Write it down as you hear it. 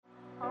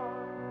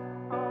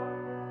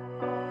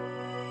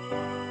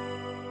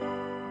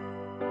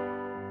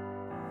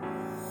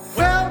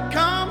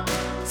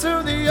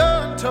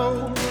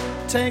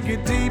take a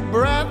deep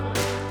breath,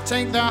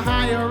 take the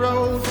higher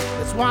road.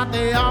 That's what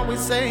they always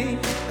say,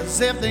 as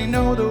if they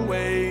know the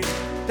way.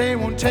 They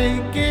won't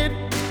take it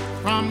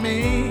from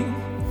me.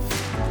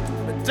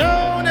 But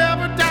don't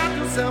ever doubt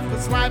yourself,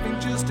 'cause life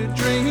ain't just a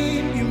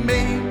dream. You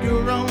make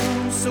your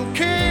own, so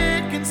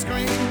kick and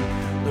scream.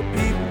 The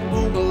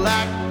people will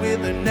act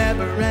with a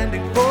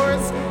never-ending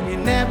force. You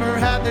never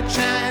had the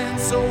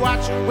chance, so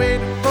what you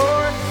waiting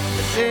for?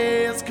 The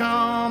day has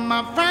come,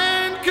 my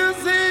friend,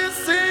 'cause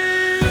this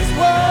is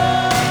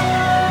war.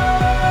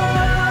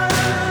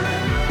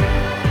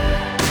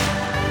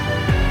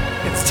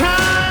 It's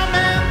time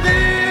and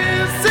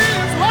this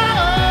is war.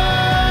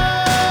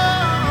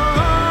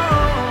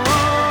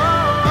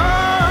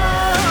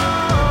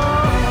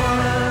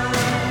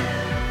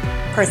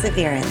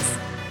 Perseverance.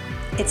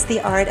 It's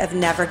the art of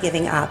never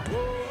giving up.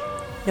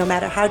 No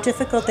matter how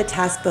difficult the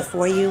task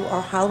before you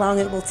or how long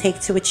it will take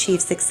to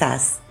achieve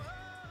success.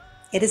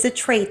 It is a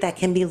trait that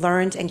can be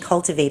learned and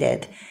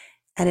cultivated,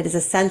 and it is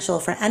essential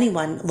for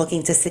anyone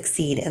looking to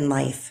succeed in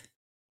life.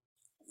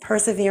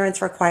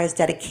 Perseverance requires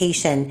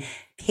dedication,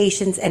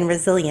 patience, and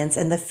resilience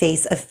in the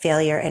face of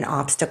failure and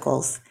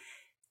obstacles.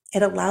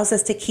 It allows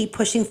us to keep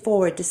pushing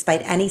forward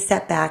despite any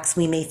setbacks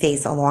we may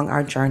face along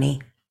our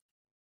journey.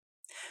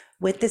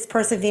 With this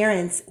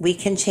perseverance, we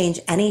can change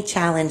any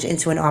challenge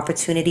into an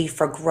opportunity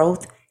for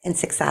growth and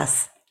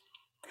success.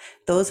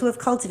 Those who have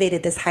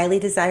cultivated this highly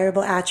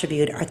desirable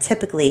attribute are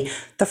typically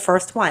the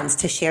first ones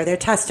to share their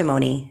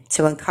testimony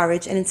to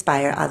encourage and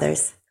inspire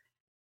others.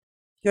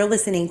 You're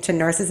listening to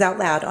Nurses Out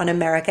Loud on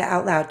America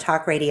Out Loud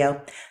Talk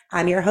Radio.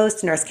 I'm your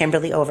host, Nurse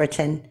Kimberly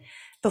Overton.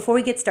 Before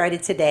we get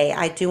started today,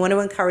 I do want to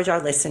encourage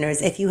our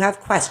listeners, if you have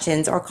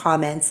questions or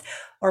comments,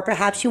 or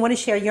perhaps you want to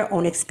share your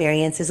own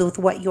experiences with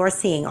what you're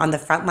seeing on the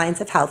front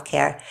lines of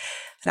healthcare,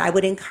 and I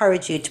would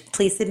encourage you to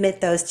please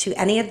submit those to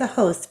any of the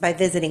hosts by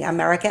visiting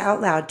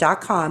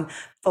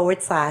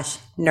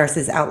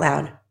americaoutloud.com/nurses out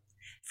loud.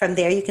 From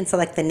there, you can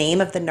select the name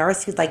of the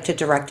nurse you'd like to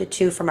direct it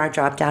to from our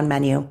drop-down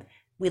menu.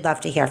 We'd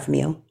love to hear from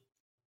you.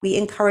 We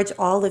encourage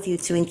all of you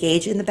to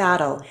engage in the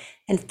battle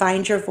and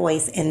find your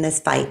voice in this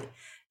fight.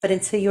 But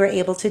until you are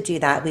able to do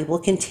that, we will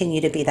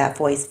continue to be that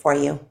voice for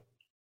you.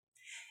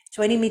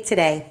 Joining me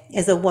today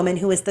is a woman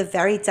who is the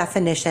very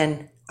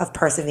definition of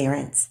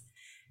perseverance.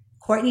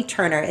 Courtney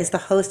Turner is the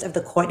host of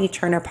the Courtney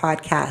Turner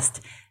podcast,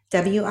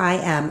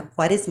 WIM,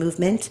 What is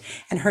Movement,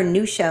 and her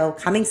new show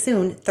coming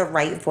soon, The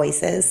Right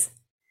Voices.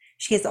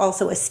 She is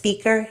also a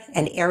speaker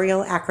and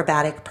aerial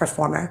acrobatic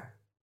performer.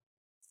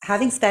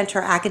 Having spent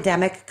her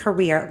academic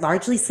career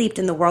largely steeped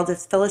in the world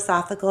of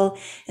philosophical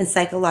and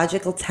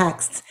psychological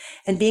texts,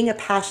 and being a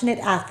passionate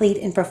athlete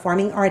and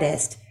performing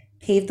artist,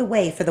 paved the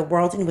way for the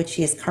world in which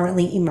she is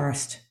currently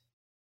immersed.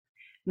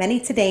 Many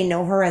today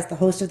know her as the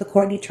host of the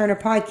Courtney Turner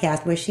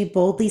podcast, where she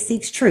boldly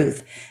seeks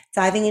truth,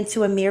 diving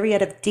into a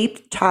myriad of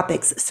deep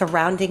topics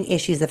surrounding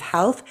issues of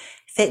health,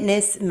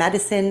 fitness,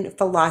 medicine,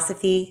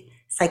 philosophy,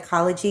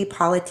 psychology,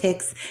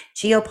 politics,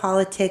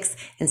 geopolitics,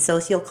 and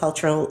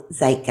sociocultural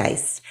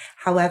zeitgeist.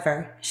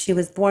 However, she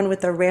was born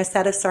with a rare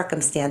set of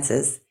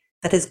circumstances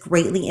that has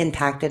greatly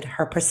impacted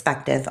her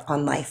perspective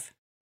on life.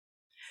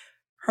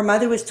 Her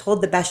mother was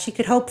told the best she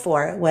could hope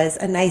for was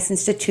a nice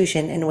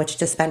institution in which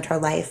to spend her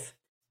life.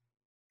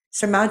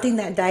 Surmounting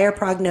that dire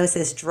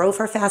prognosis drove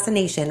her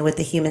fascination with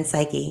the human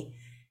psyche.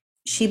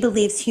 She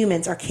believes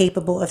humans are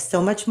capable of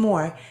so much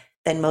more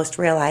than most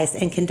realize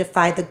and can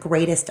defy the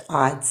greatest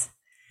odds.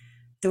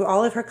 Through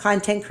all of her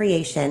content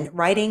creation,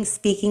 writing,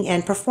 speaking,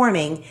 and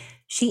performing,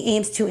 she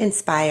aims to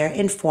inspire,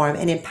 inform,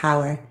 and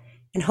empower,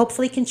 and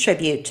hopefully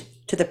contribute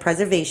to the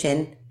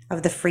preservation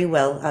of the free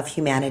will of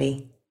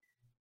humanity.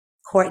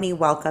 Courtney,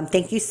 welcome.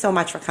 Thank you so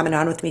much for coming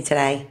on with me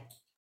today.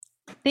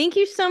 Thank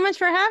you so much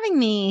for having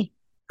me.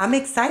 I'm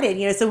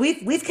excited. So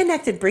we've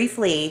connected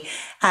briefly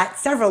at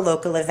several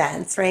local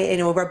events,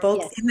 right? We're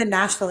both in the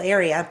Nashville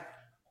area.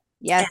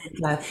 Yes.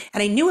 And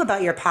I knew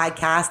about your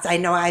podcast. I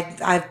know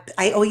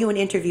I owe you an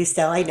interview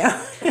still. I know.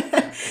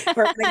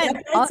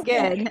 All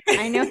good.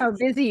 I know how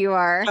busy you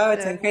are. Oh,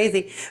 it's been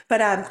crazy.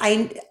 But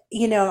I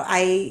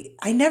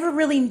never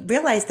really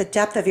realized the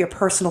depth of your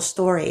personal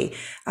story.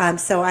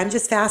 So I'm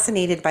just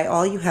fascinated by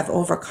all you have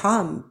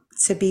overcome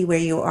to be where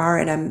you are,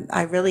 and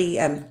I really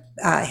am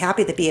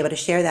happy to be able to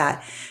share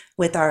that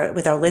with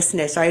our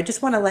listeners. So I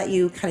just want to let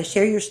you kind of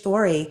share your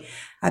story.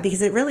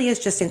 Because it really is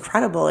just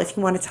incredible. If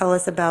you want to tell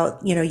us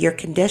about, your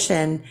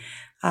condition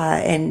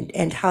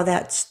and how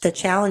that's the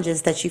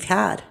challenges that you've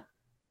had.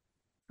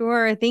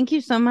 Sure. Thank you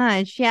so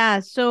much.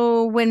 Yeah.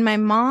 So when my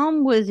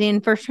mom was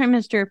in first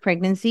trimester of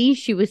pregnancy,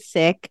 she was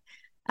sick.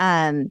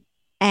 There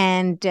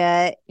had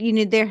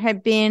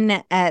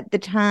been at the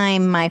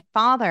time, my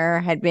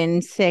father had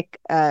been sick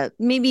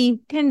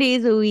maybe 10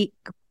 days a week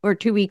or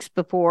 2 weeks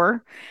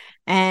before.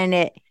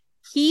 And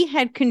he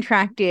had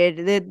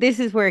contracted, this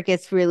is where it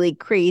gets really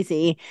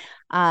crazy.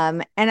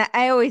 And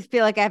I always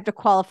feel like I have to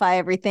qualify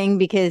everything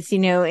because,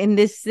 in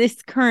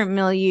this current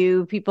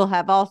milieu, people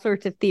have all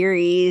sorts of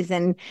theories.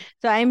 And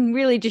so I'm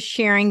really just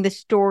sharing the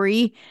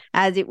story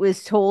as it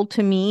was told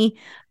to me.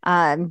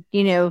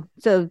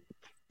 So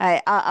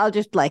I'll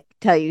just like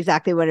tell you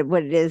exactly what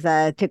it is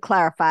to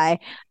clarify.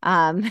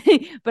 But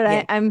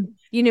Yeah. I'm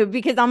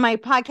because on my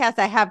podcast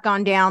I have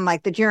gone down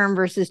like the germ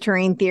versus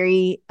terrain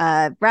theory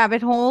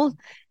rabbit holes,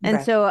 and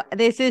Right. so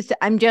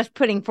I'm just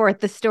putting forth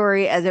the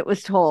story as it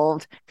was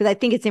told because I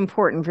think it's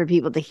important for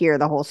people to hear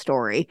the whole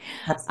story.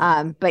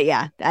 Absolutely. But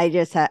yeah,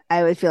 I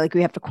always feel like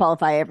we have to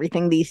qualify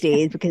everything these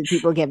days because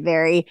people get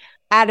very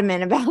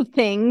adamant about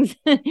things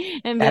and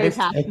That very is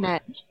true.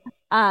 passionate.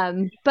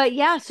 But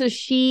yeah, so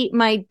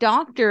my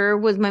doctor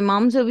was my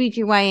mom's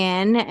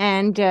OBGYN,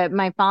 and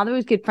my father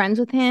was good friends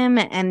with him,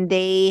 and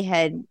they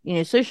had,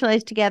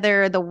 socialized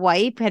together. The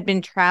wife had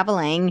been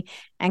traveling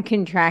and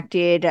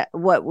contracted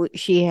what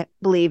she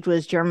believed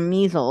was germ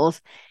measles.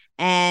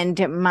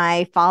 And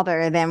my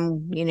father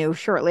then,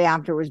 shortly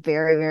after was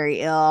very,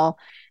 very ill,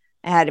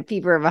 had a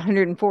fever of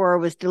 104,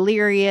 was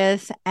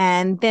delirious.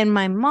 And then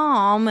my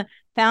mom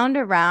found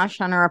a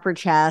rash on her upper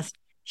chest.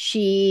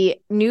 She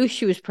knew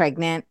she was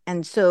pregnant.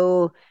 And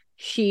so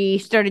she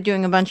started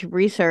doing a bunch of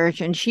research,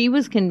 and she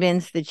was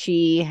convinced that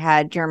she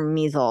had germ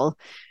measles.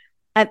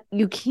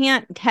 You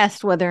can't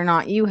test whether or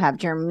not you have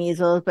germ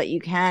measles, but you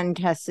can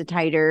test the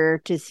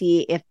titer to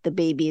see if the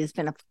baby has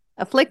been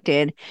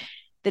afflicted.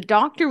 The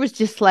doctor was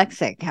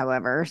dyslexic,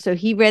 however, so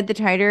he read the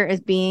titer as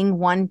being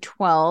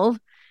 112,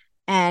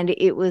 and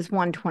it was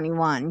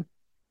 121.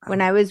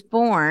 When I was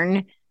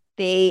born,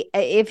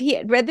 if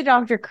the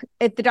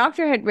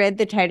doctor had read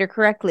the titer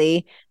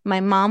correctly, my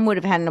mom would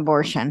have had an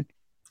abortion.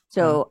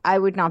 So I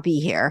would not be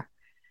here.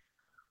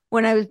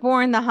 When I was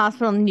born, the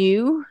hospital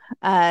knew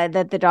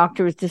that the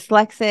doctor was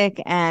dyslexic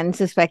and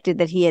suspected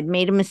that he had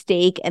made a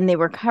mistake, and they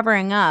were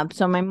covering up.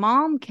 So my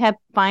mom kept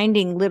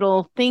finding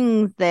little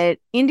things that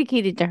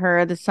indicated to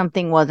her that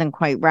something wasn't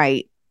quite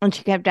right. And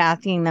she kept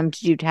asking them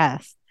to do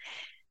tests.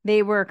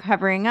 They were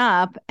covering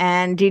up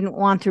and didn't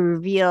want to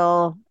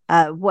reveal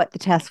what the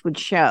test would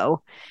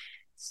show.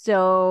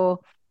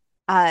 So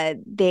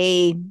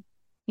they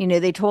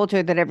told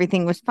her that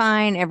everything was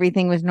fine,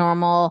 everything was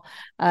normal.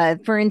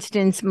 For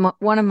instance,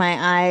 one of my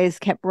eyes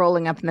kept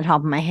rolling up in the top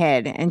of my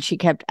head, and she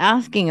kept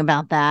asking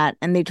about that.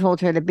 And they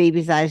told her the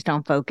baby's eyes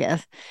don't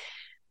focus.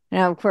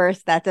 Now, of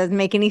course, that doesn't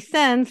make any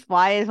sense.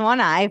 Why is one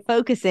eye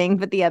focusing,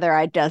 but the other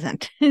eye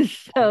doesn't?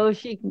 So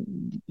she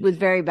was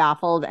very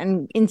baffled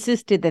and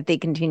insisted that they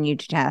continue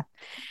to test.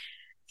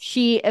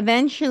 She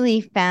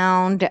eventually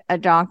found a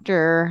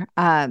doctor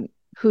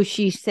who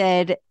she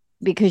said,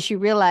 because she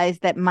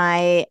realized that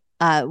my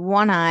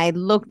one eye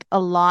looked a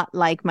lot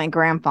like my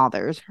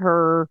grandfather's,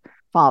 her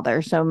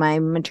father, so my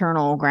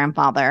maternal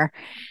grandfather.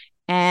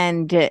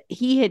 And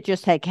he had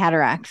just had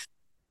cataracts.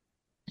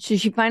 So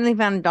she finally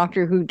found a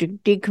doctor who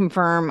did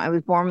confirm I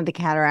was born with a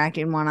cataract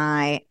in one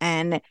eye.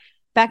 And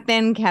back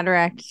then,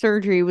 cataract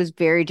surgery was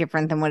very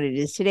different than what it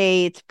is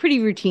today. It's pretty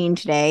routine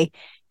today.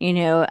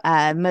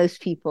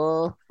 Most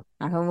people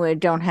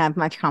don't have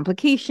much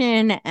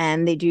complication,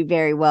 and they do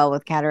very well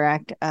with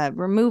cataract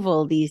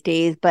removal these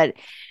days. But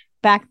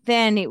back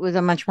then, it was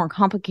a much more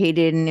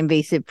complicated and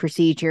invasive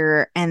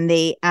procedure, and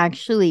they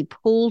actually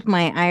pulled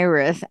my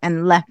iris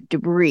and left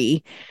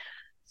debris.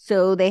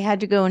 So they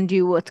had to go and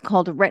do what's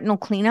called a retinal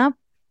cleanup.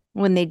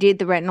 When they did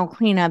the retinal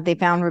cleanup, they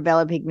found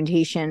rubella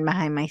pigmentation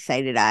behind my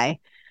sighted eye,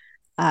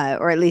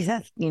 or at least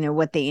that's,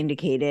 what they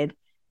indicated.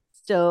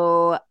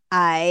 So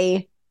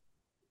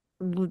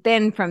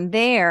then from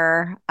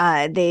there,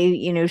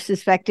 they,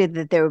 suspected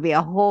that there would be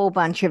a whole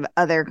bunch of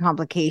other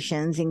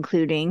complications,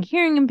 including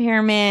hearing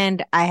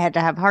impairment. I had to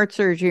have heart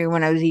surgery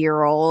when I was a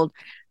year old.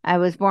 I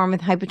was born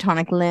with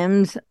hypotonic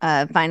limbs,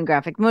 fine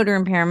graphic motor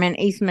impairment,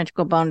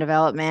 asymmetrical bone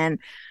development,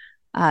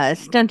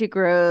 stunted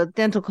growth,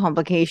 dental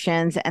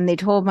complications, and they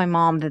told my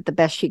mom that the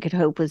best she could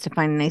hope was to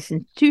find a nice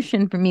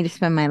institution for me to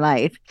spend my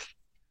life.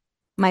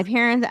 My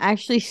parents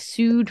actually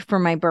sued for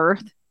my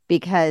birth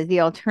because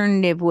the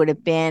alternative would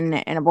have been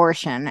an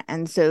abortion,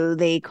 and so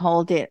they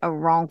called it a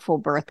wrongful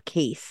birth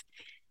case.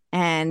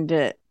 And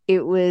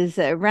it was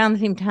around the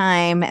same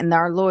time, and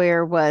our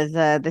lawyer was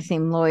the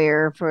same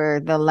lawyer for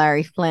the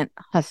Larry Flint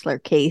Hustler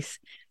case.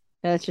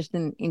 That's just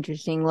an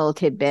interesting little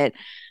tidbit.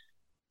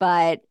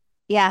 But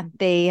yeah,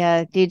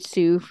 they did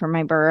sue for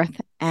my birth,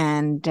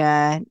 and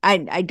I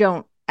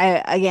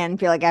again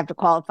feel like I have to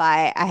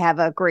qualify. I have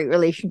a great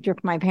relationship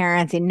with my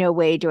parents. In no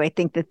way do I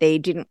think that they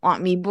didn't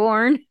want me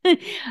born.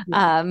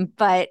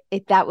 But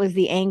that was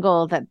the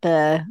angle that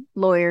the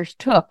lawyers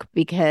took,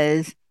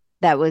 because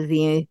that was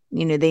they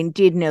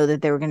did know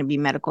that there were going to be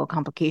medical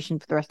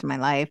complications for the rest of my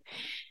life.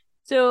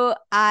 So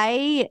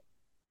I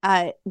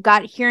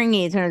got hearing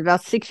aids when I was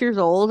about 6 years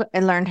old. I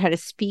learned how to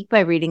speak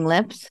by reading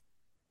lips.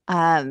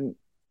 I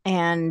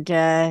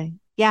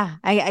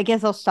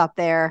guess I'll stop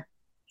there.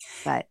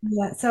 But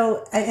Yeah.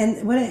 So,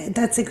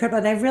 that's incredible.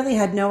 And I really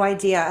had no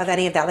idea of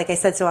any of that. Like I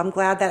said, so I'm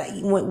glad that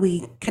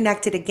we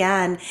connected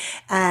again,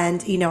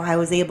 and, I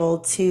was able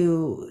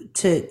to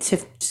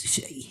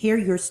hear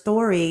your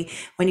story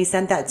when you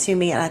sent that to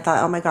me. And I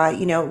thought, oh my God,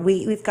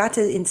 we've got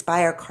to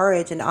inspire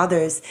courage in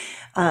others,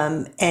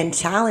 and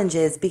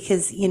challenges,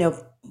 because,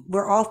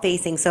 we're all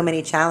facing so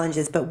many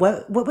challenges, but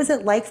what was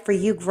it like for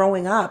you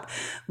growing up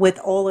with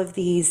all of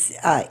these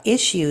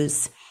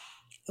issues?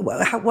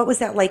 What was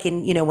that like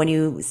in, when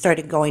you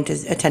started going to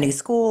attending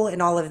school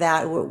and all of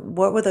that?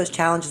 What were those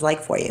challenges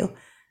like for you?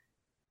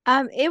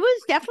 It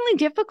was definitely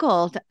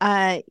difficult.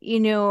 I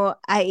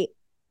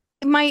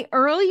my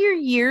earlier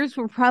years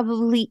were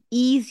probably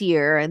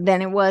easier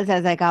than it was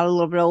as I got a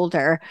little bit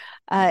older.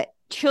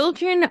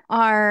 Children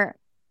are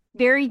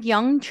very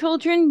young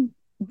children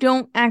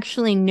don't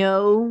actually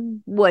know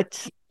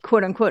what's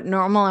quote unquote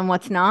normal and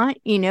what's not,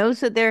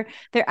 so they're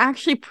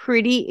actually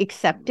pretty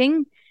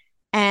accepting.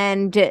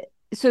 And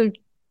so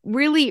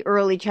really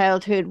early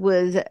childhood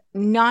was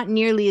not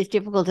nearly as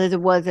difficult as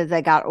it was as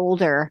I got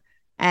older.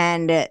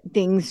 And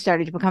things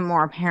started to become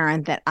more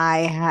apparent that I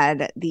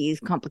had these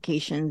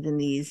complications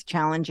and these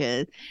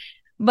challenges.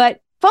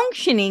 But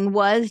functioning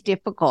was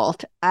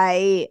difficult.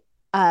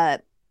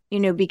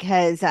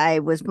 Because I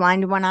was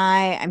blind in one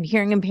eye, I'm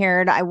hearing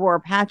impaired. I wore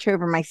a patch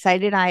over my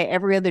sighted eye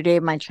every other day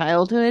of my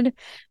childhood.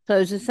 So I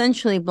was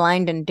essentially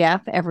blind and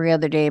deaf every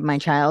other day of my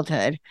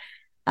childhood.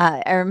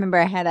 I remember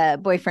I had a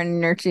boyfriend in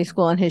nursery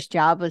school, and his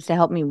job was to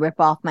help me rip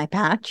off my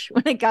patch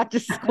when I got to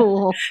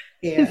school.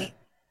 Yeah.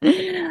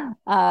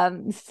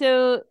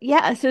 So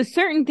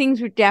certain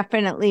things were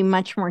definitely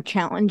much more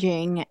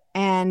challenging,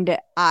 and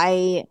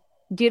I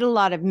did a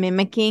lot of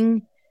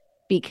mimicking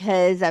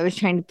because I was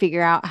trying to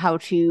figure out how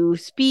to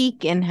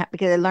speak, and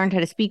because I learned how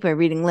to speak by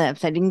reading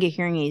lips. I didn't get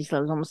hearing aids till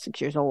I was almost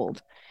 6 years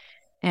old.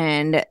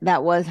 And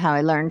that was how I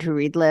learned to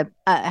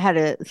how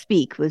to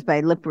speak, was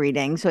by lip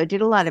reading. So I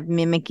did a lot of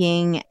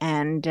mimicking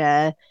and,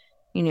 hand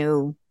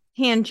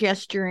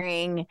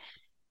gesturing.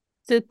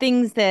 So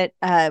things that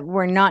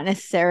were not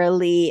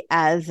necessarily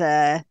as,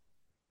 I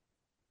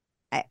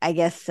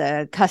guess,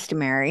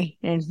 customary.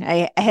 And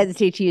I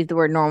hesitate to use the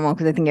word normal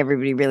because I think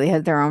everybody really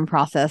has their own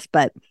process.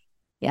 But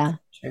yeah.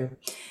 True.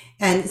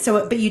 And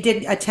so, but you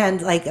did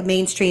attend like a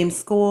mainstream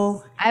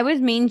school? I was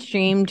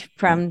mainstreamed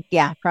from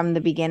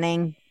the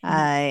beginning.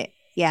 I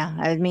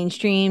was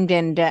mainstreamed,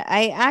 and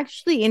I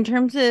actually, in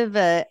terms of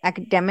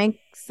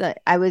academics,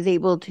 I was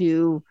able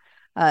to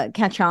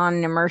catch on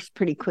and immerse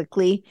pretty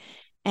quickly.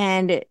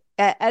 And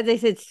as I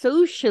said,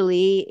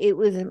 socially, it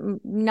was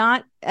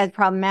not as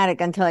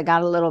problematic until I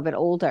got a little bit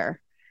older.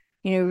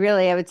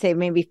 Really, I would say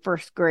maybe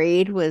first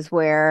grade was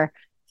where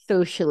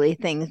socially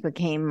things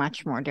became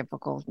much more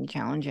difficult and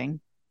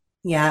challenging.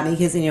 Yeah,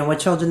 because with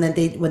children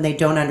that when they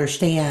don't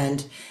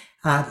understand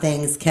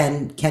things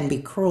can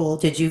be cruel.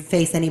 Did you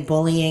face any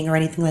bullying or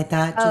anything like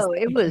that? Just Oh,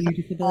 it because of was your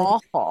disability?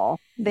 awful.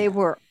 They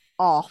were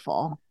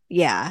awful.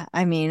 Yeah.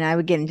 I mean, I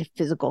would get into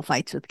physical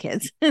fights with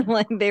kids.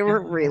 Like they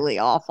were really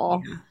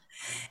awful. Yeah.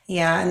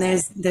 Yeah, and Yeah.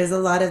 there's a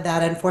lot of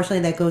that,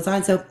 unfortunately, that goes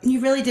on. So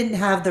you really didn't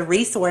have the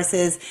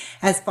resources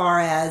as far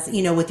as,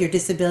 with your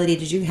disability.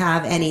 Did you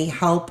have any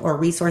help or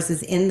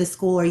resources in the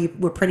school, or you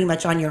were pretty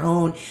much on your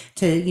own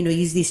to,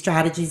 use these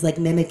strategies like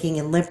mimicking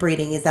and lip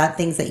reading? Is that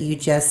things that you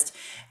just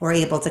were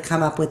able to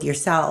come up with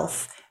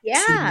yourself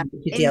Yeah. to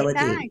In deal with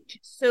the? fact,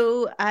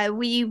 so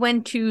we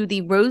went to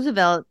the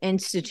Roosevelt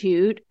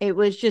Institute. It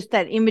was just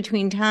that in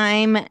between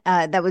time,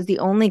 that was the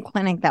only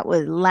clinic that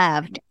was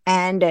left.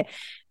 And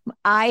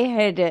I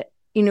had,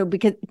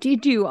 because you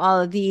do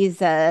all of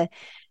these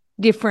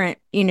different,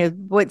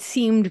 what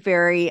seemed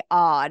very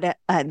odd.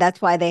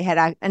 That's why they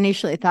had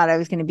initially thought I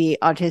was going to be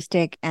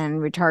autistic and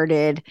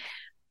retarded.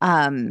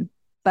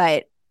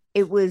 But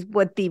it was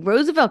what the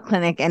Roosevelt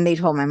Clinic, and they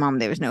told my mom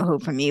there was no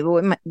hope for me. But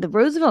what the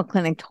Roosevelt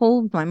Clinic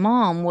told my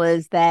mom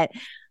was that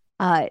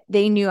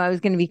they knew I was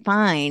going to be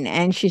fine.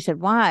 And she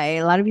said, why?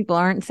 A lot of people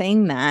aren't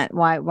saying that.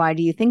 Why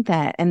do you think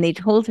that? And they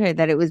told her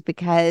that it was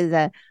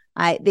because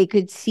they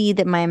could see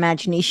that my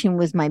imagination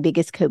was my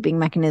biggest coping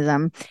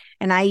mechanism.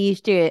 And I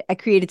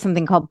created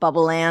something called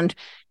Bubble Land.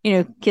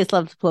 Kids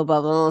love to blow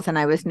bubbles, and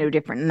I was no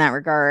different in that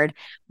regard.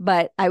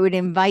 But I would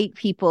invite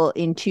people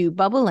into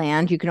Bubble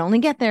Land. You could only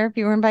get there if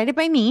you were invited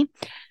by me.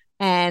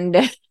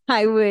 And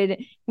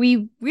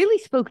we really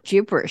spoke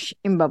gibberish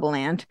in Bubble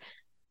Land.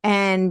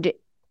 And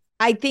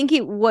I think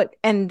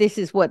and this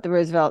is what the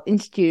Roosevelt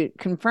Institute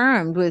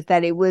confirmed, was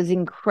that it was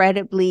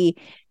incredibly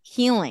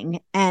healing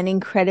and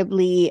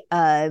incredibly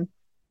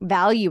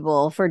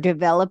valuable for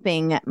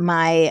developing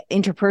my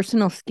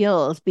interpersonal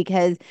skills,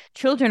 because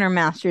children are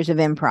masters of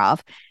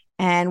improv.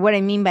 And what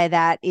I mean by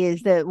that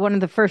is that one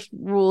of the first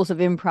rules of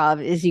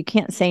improv is you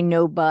can't say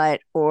no, but,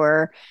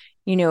 or,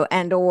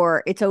 and,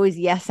 or. It's always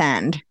yes,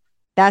 and.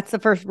 That's the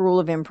first rule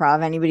of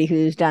improv. Anybody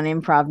who's done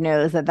improv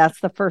knows that that's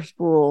the first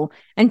rule.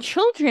 And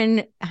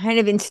children kind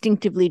of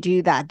instinctively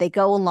do that. They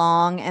go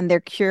along and they're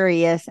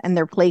curious and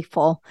they're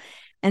playful.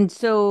 And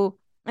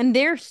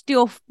they're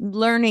still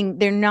learning.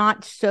 They're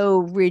not so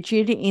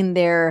rigid in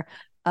their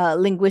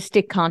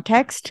linguistic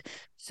context.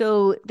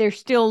 So they're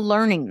still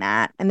learning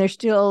that. And they're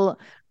still,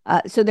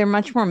 so they're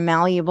much more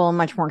malleable,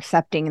 much more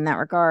accepting in that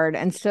regard.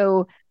 And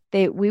so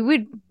we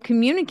would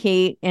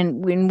communicate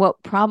in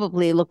what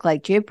probably looked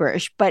like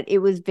gibberish, but it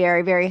was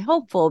very, very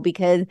helpful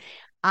because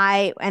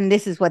and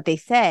this is what they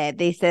said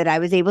I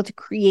was able to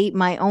create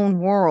my own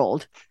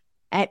world.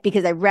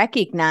 because I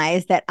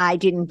recognized that I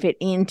didn't fit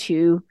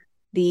into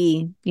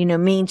the,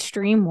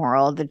 mainstream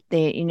world, that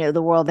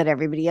the world that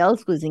everybody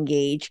else was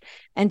engaged.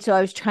 And so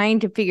I was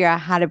trying to figure out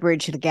how to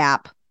bridge the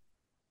gap.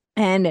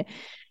 And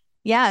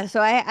yeah,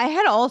 so I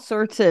had all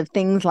sorts of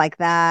things like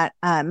that.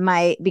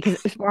 Because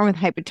I was born with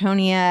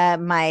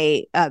hypotonia,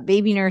 my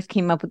baby nurse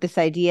came up with this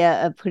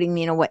idea of putting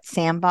me in a wet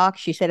sandbox.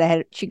 She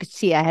said she could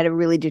see I had a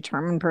really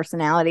determined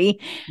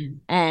personality. Mm-hmm.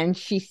 And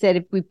she said,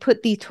 if we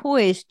put these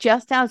toys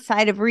just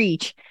outside of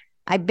reach,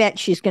 I bet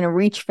she's going to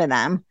reach for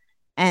them.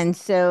 And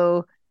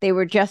so they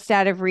were just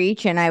out of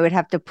reach, and I would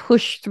have to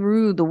push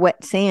through the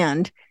wet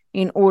sand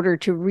in order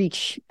to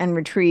reach and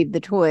retrieve the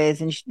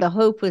toys. And the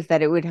hope was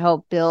that it would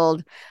help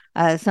build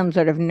some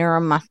sort of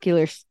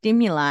neuromuscular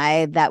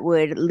stimuli that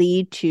would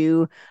lead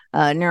to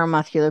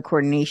neuromuscular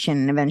coordination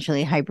and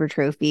eventually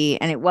hypertrophy.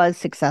 And it was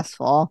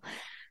successful.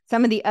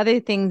 Some of the other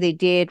things they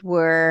did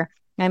were,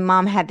 my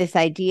mom had this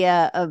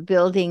idea of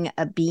building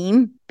a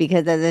beam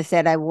because, as I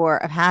said, I wore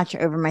a patch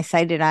over my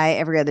sighted eye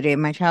every other day of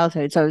my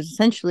childhood. So I was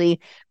essentially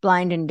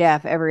blind and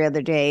deaf every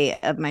other day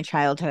of my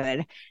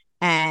childhood.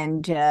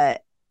 And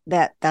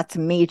that's a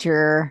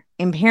major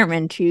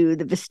impairment to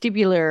the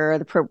vestibular,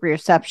 the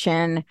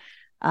proprioception.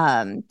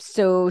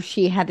 So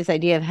she had this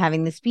idea of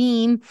having this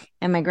beam,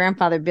 and my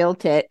grandfather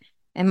built it.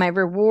 And my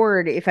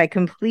reward, if I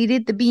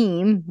completed the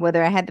beam,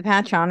 whether I had the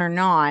patch on or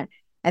not,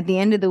 at the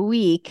end of the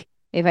week,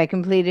 if I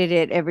completed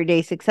it every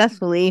day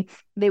successfully,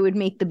 they would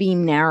make the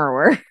beam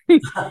narrower.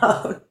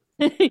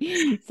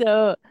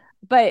 So,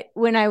 but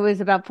when I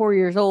was about 4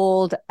 years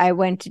old, I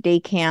went to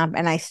day camp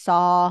and I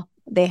saw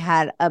they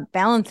had a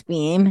balance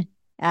beam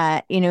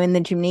in the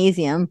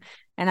gymnasium.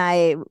 And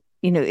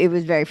it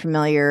was very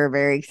familiar,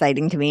 very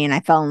exciting to me. And I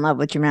fell in love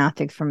with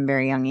gymnastics from a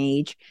very young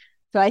age.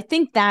 So I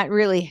think that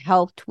really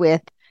helped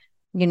with,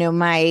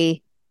 my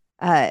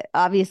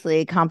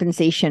obviously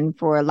compensation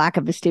for lack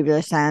of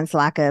vestibular sense,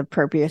 lack of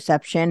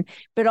proprioception,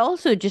 but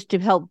also just to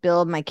help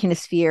build my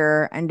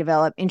kinesphere and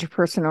develop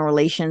interpersonal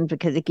relations,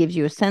 because it gives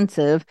you a sense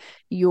of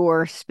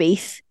your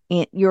space,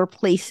 your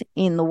place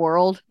in the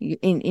world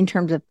in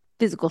terms of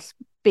physical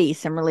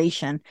space and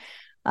relation.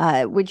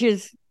 Which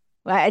is,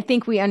 I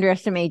think we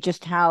underestimate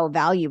just how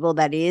valuable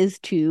that is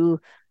to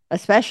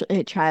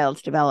especially a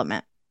child's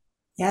development.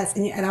 Yes.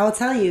 And I will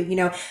tell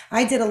you,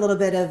 I did a little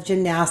bit of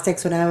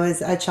gymnastics when I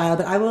was a child,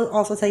 but I will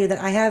also tell you that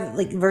I have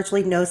like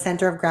virtually no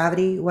center of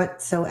gravity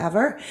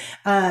whatsoever.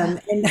 And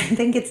I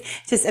think it's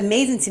just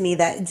amazing to me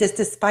that just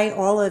despite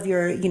all of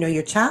your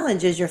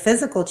challenges, your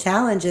physical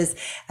challenges,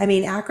 I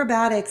mean,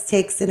 acrobatics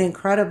takes an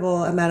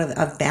incredible amount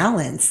of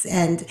balance.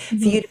 And for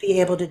you to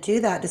be able to do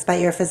that despite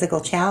your physical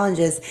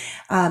challenges,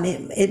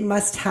 it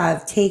must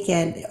have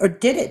taken, or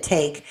did it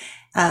take,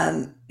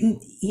 how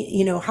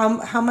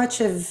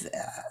much of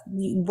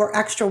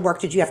extra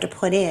work did you have to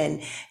put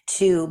in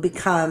to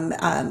become,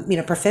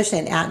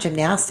 proficient at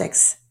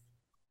gymnastics?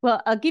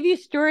 Well, I'll give you a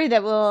story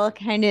that will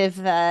kind of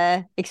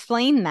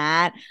explain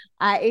that.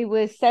 I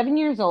was 7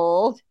 years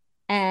old,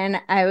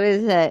 and I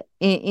was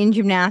in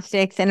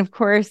gymnastics, and of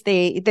course,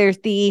 there's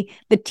the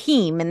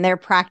team, and they're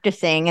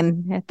practicing,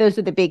 and those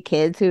are the big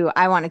kids who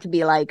I wanted to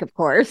be like, of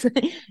course.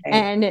 Right.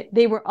 And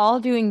they were all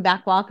doing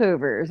back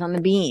walkovers on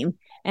the beam.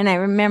 And I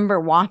remember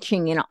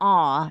watching in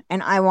awe,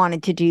 and I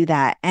wanted to do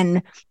that.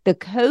 And the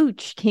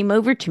coach came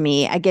over to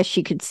me. I guess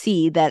she could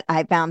see that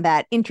I found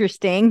that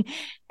interesting.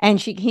 And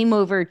she came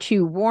over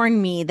to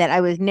warn me that I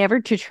was never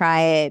to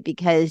try it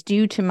because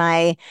due to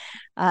my,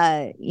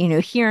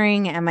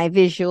 hearing and my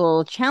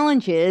visual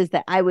challenges,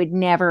 that I would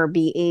never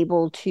be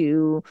able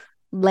to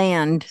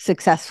land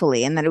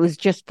successfully, and that it was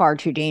just far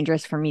too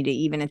dangerous for me to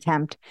even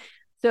attempt.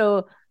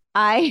 So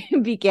I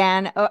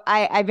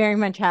I very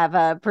much have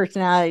a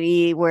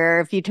personality where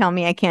if you tell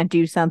me I can't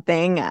do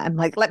something, I'm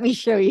like, let me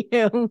show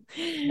you.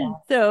 Yeah.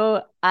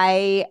 So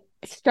I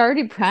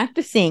started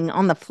practicing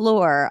on the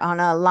floor, on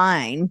a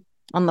line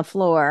on the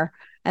floor.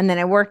 And then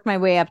I worked my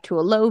way up to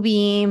a low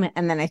beam.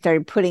 And then I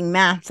started putting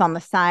mats on the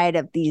side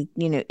of these,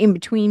 in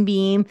between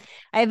beam.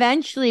 I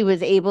eventually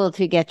was able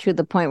to get to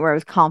the point where I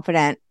was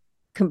confident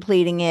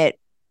completing it,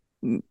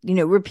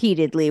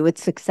 repeatedly with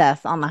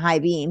success on the high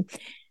beam.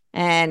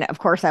 And of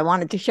course, I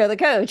wanted to show the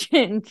coach.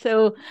 And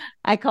so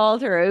I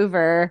called her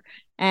over,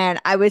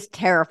 and I was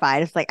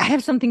terrified. It's like, I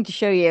have something to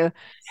show you.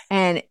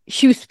 And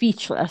she was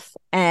speechless,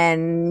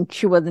 and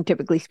she wasn't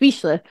typically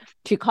speechless.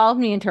 She called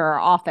me into her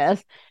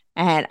office,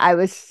 and I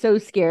was so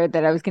scared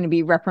that I was going to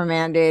be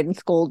reprimanded and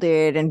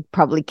scolded and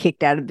probably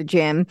kicked out of the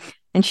gym.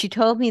 And she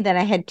told me that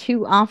I had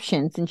two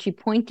options. And she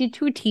pointed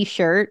to a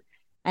t-shirt,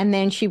 and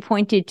then she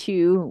pointed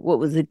to what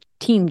was a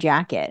team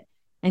jacket.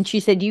 And she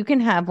said, you can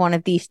have one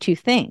of these two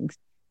things.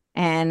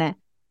 And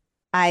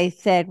I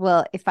said,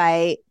 well, if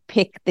I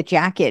pick the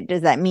jacket,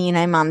 does that mean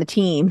I'm on the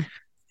team?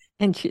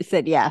 And she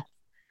said, yeah.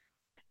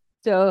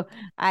 So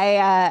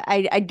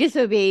I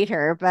disobeyed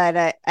her,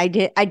 but I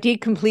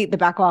did complete the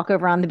back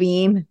walkover on the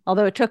beam,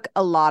 although it took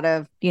a lot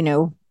of,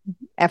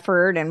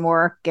 effort and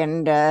work,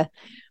 and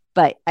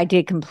but I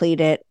did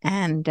complete it,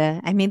 and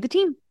I made the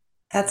team.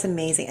 That's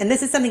amazing. And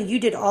this is something you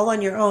did all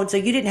on your own. So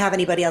you didn't have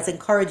anybody else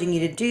encouraging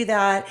you to do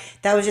that.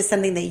 That was just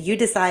something that you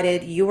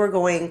decided you were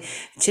going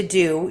to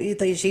do.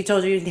 She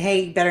told you,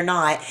 hey, you better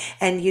not.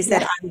 And you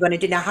said, Yeah. I'm going to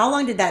do. Now, how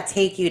long did that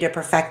take you to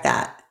perfect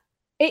that?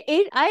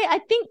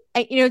 I think,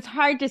 it's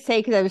hard to say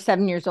because I was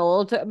 7 years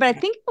old, but I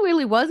think it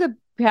really was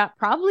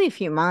probably a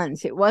few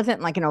months. It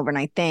wasn't like an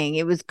overnight thing.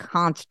 It was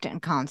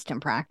constant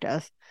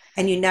practice.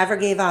 And you never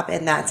gave up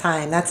in that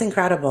time. That's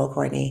incredible,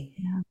 Courtney.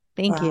 Yeah.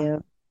 Thank Wow.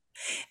 you.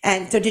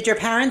 And so, did your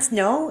parents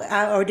know,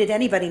 or did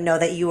anybody know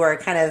that you were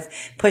kind of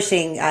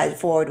pushing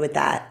forward with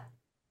that?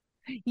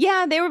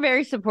 Yeah, they were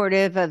very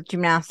supportive of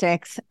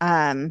gymnastics.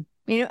 And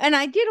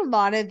I did a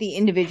lot of the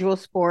individual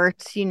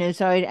sports,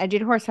 so I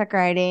did horseback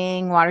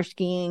riding, water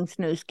skiing,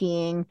 snow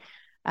skiing.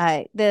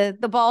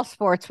 The ball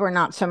sports were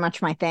not so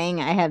much my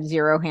thing. I have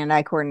zero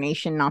hand-eye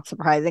coordination, not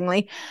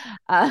surprisingly.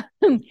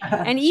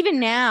 And even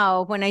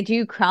now, when I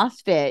do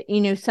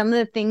CrossFit, some of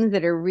the things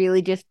that are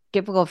really just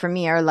difficult for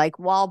me are like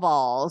wall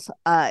balls.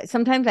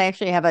 Sometimes I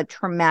actually have a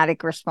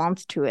traumatic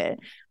response to it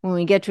when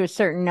we get to a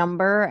certain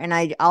number, and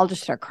I'll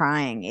just start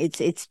crying.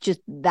 It's just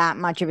that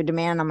much of a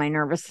demand on my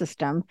nervous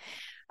system.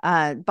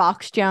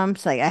 Box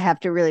jumps, like I have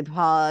to really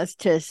pause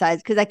to size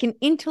because I can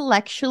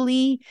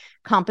intellectually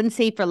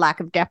compensate for lack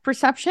of depth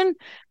perception,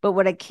 but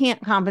what I can't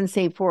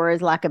compensate for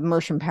is lack of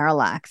motion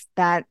parallax.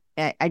 That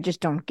I just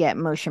don't get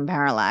motion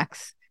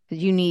parallax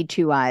because you need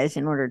two eyes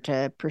in order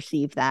to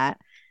perceive that.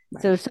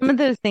 Right. So some of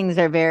those things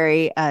are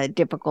very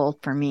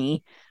difficult for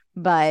me,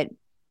 but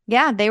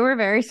yeah, they were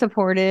very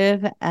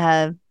supportive,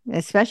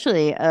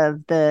 especially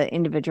of the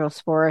individual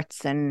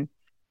sports. And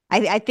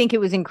I think it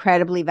was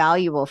incredibly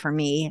valuable for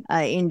me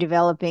in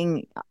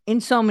developing in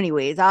so many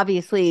ways,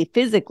 obviously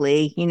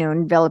physically, in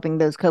developing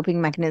those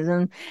coping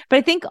mechanisms. But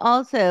I think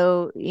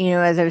also,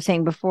 as I was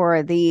saying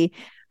before, the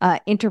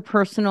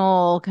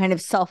interpersonal kind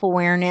of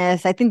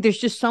self-awareness. I think there's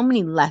just so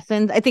many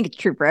lessons. I think it's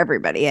true for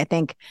everybody. I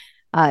think,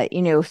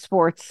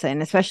 sports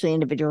and especially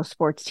individual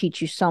sports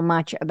teach you so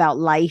much about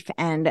life.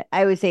 And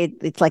I always say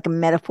it's like a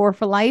metaphor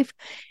for life.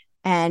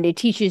 And it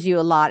teaches you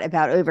a lot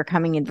about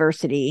overcoming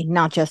adversity,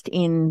 not just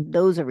in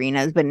those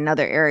arenas, but in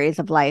other areas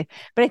of life.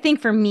 But I think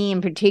for me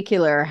in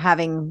particular,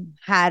 having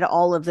had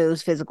all of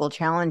those physical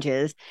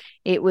challenges,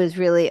 it was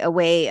really a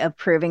way of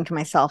proving to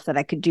myself that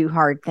I could do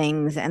hard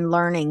things and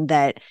learning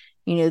that,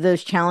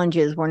 those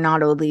challenges were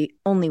not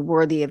only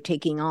worthy of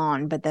taking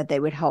on, but that they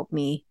would help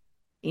me,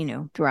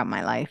 throughout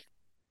my life.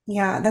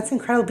 Yeah, that's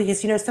incredible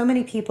because, so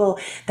many people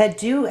that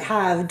do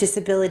have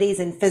disabilities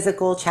and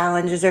physical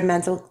challenges or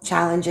mental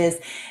challenges,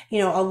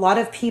 a lot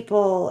of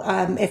people,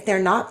 if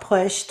they're not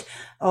pushed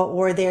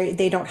or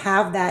they don't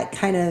have that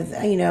kind of,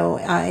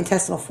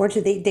 intestinal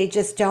fortitude, they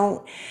just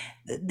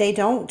they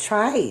don't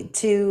try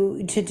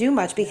to do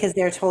much because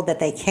they're told that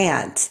they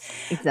can't.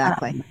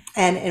 Exactly.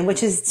 And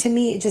which is to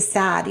me just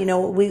sad.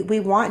 We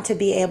want to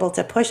be able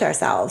to push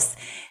ourselves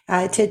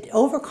to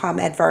overcome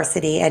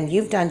adversity, and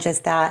you've done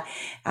just that.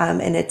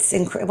 And it's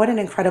what an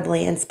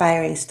incredibly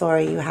inspiring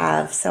story you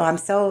have. So I'm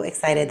so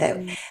excited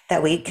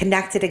that we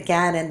connected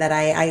again, and that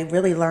I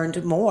really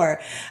learned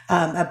more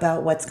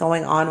about what's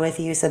going on with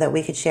you, so that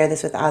we could share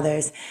this with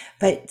others.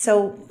 But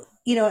so.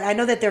 I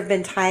know that there have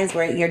been times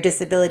where your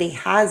disability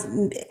has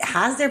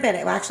there been,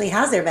 actually,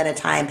 has there been a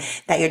time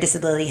that your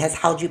disability has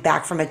held you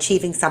back from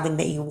achieving something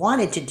that you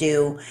wanted to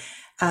do,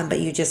 but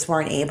you just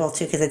weren't able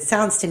to? Because it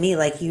sounds to me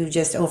like you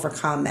just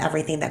overcome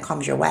everything that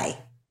comes your way.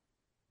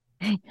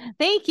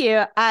 Thank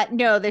you.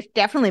 No, there's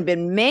definitely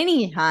been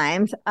many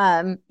times.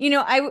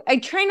 I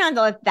try not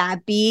to let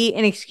that be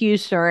an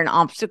excuse or an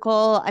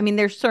obstacle. I mean,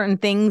 there's certain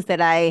things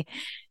that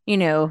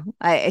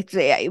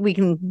we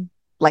can,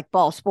 like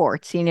ball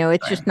sports,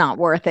 it's just not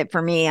worth it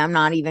for me. I'm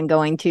not even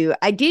going to.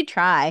 I did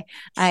try.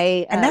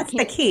 And that's came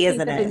the key,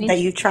 isn't it? That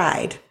you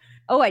tried.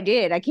 Oh, I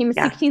did. I came a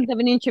Yeah. 16th of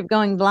an inch of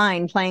going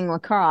blind playing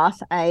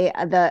lacrosse. I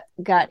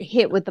got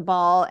hit with the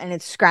ball and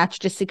it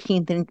scratched a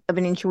 16th of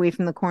an inch away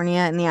from the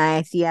cornea in the eye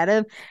I see out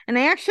of. And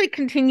I actually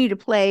continued to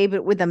play,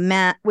 but with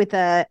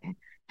a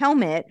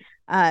helmet.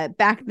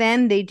 Back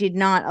then, they did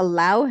not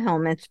allow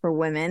helmets for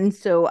women,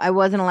 so I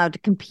wasn't allowed to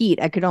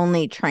compete. I could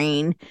only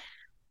train.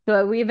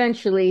 So we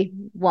eventually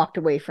walked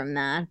away from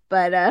that,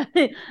 but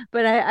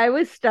but I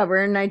was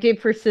stubborn. I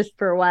did persist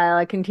for a while.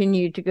 I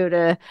continued to go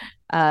to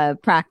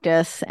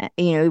practice,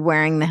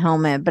 wearing the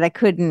helmet, but I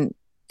couldn't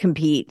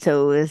compete.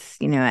 So it was,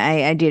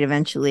 I did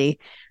eventually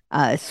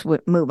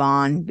move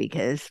on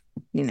because,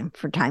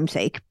 for time's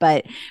sake.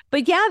 But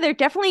yeah, they're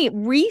definitely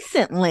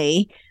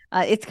recently.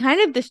 It's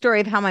kind of the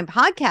story of how my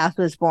podcast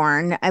was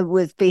born. I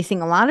was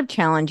facing a lot of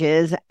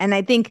challenges, and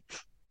I think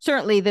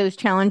certainly those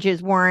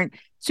challenges weren't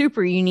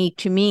super unique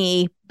to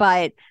me,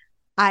 but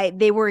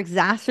they were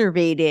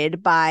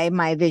exacerbated by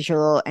my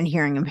visual and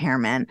hearing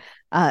impairment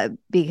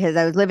because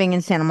I was living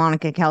in Santa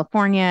Monica,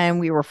 California, and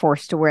we were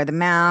forced to wear the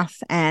mask,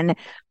 and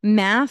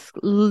masks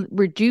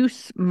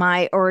reduce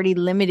my already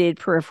limited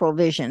peripheral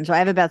vision. So I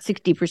have about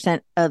 60%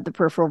 of the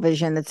peripheral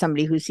vision that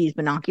somebody who sees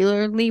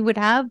binocularly would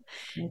have.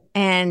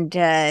 And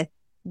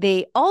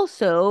they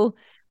also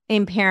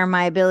impair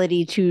my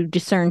ability to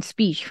discern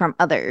speech from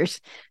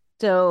others.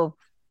 So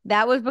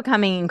that was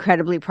becoming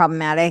incredibly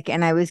problematic.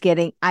 And I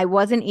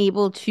wasn't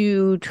able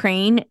to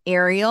train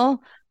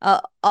aerial.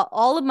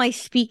 All of my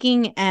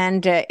speaking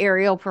and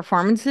aerial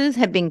performances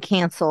had been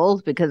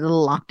canceled because of the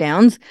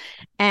lockdowns.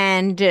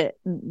 And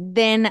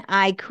then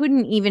I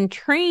couldn't even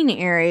train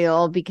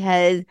aerial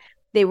because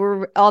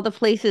all the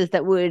places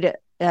that would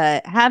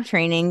have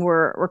training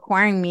were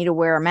requiring me to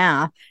wear a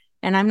mask.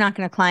 And I'm not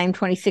going to climb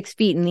 26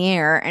 feet in the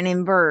air and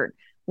invert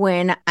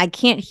when I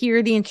can't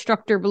hear the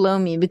instructor below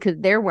me because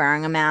they're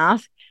wearing a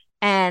mask.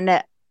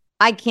 And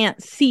I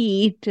can't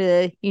see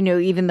to,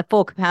 even the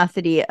full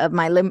capacity of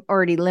my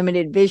already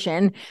limited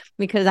vision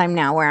because I'm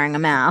now wearing a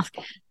mask.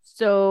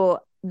 So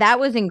that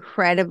was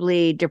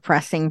incredibly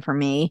depressing for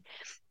me.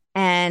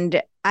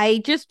 And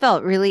I just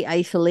felt really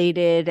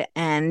isolated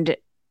and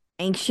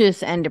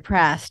anxious and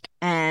depressed.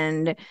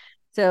 And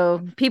so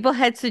one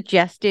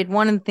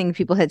of the things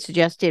people had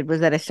suggested was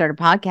that I start a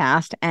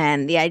podcast,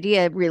 and the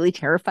idea really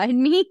terrified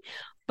me.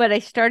 But I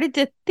started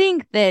to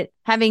think that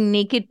having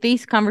naked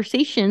face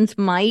conversations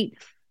might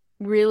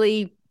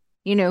really,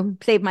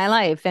 save my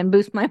life and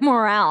boost my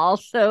morale.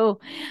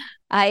 So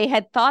I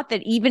had thought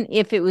that even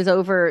if it was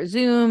over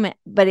Zoom,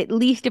 but at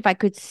least if I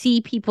could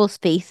see people's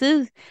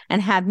faces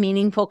and have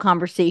meaningful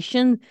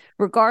conversations,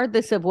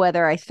 regardless of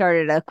whether I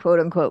started a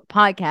quote unquote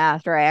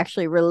podcast or I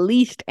actually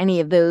released any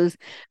of those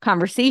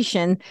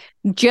conversations,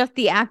 just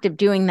the act of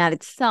doing that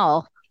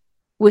itself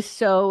was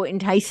so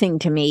enticing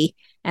to me,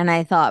 and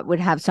I thought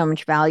would have so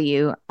much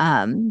value.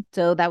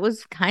 So that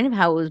was kind of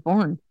how it was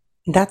born.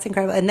 That's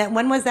incredible. And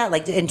when was that?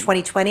 Like in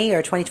 2020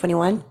 or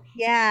 2021?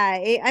 Yeah,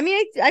 I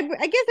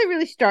guess I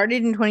really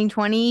started in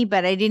 2020,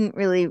 but I didn't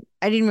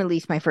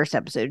release my first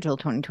episode until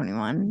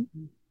 2021.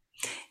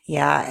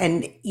 Yeah.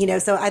 And,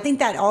 so I think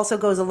that also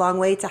goes a long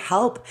way to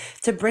help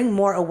to bring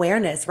more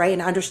awareness, right?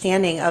 And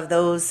understanding of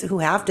those who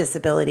have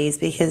disabilities,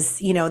 because,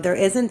 there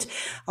isn't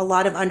a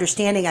lot of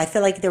understanding. I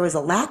feel like there was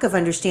a lack of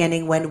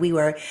understanding when we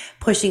were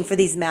pushing for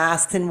these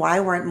masks, and why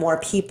weren't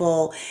more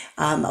people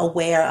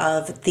aware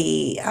of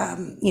the,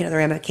 the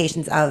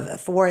ramifications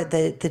for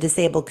the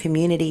disabled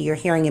community, your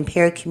hearing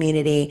impaired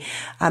community,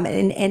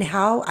 and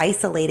how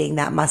isolating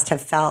that must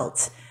have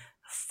felt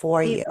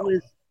for you. It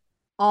was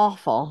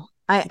awful.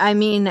 I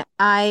mean,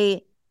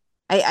 I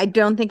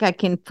don't think I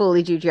can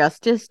fully do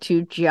justice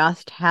to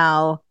just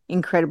how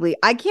incredibly,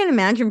 I can't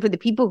imagine for the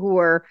people who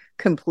are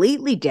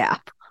completely deaf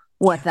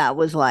what that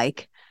was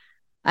like.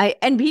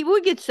 And people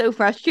would get so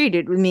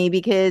frustrated with me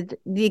because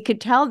they could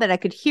tell that I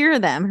could hear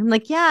them. I'm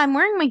like, yeah, I'm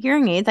wearing my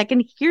hearing aids. I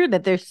can hear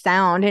that there's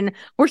sound, and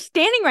we're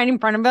standing right in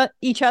front of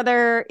each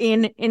other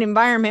in an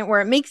environment where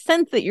it makes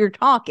sense that you're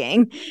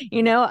talking.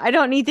 I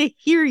don't need to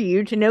hear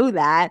you to know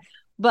that,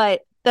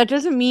 but that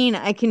doesn't mean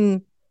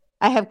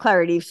I have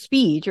clarity of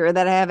speech or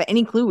that I have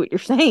any clue what you're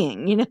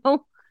saying,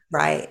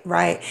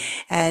 Right.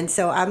 And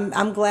so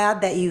I'm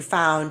glad that you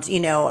found,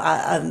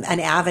 an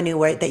avenue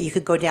that you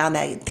could go down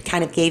that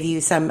kind of gave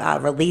you some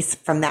release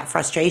from that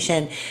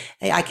frustration.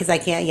 Because I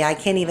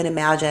can't even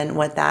imagine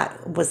what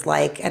that was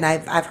like. And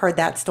I've heard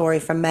that story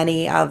from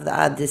many of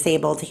the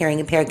disabled hearing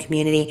impaired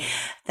community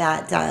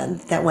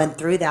that went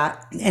through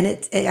that. And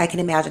I can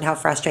imagine how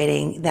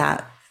frustrating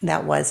that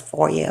was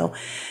for you.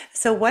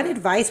 So what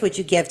advice would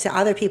you give to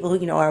other people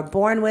who, are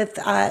born with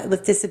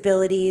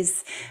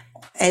disabilities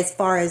as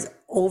far as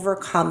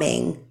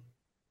overcoming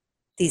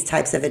these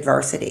types of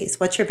adversities?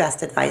 What's your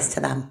best advice to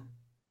them?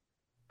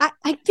 I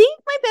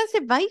think my best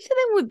advice to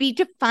them would be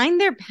to find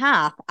their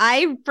path.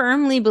 I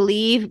firmly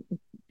believe,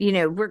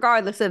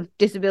 regardless of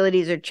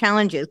disabilities or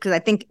challenges, because I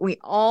think we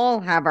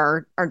all have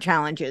our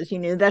challenges,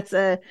 that's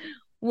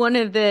one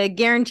of the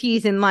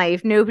guarantees in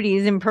life. Nobody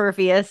is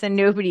impervious and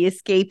nobody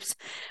escapes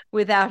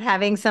without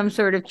having some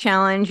sort of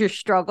challenge or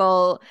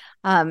struggle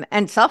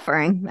and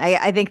suffering.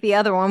 I think the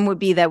other one would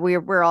be that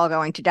we're all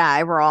going to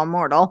die. We're all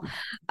mortal.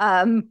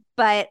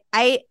 But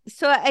I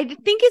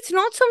think it's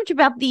not so much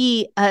about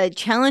the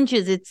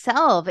challenges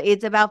itself.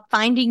 It's about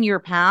finding your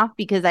path,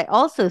 because I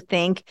also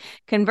think,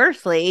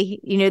 conversely,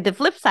 the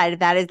flip side of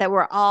that is that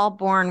we're all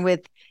born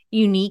with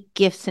unique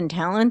gifts and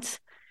talents.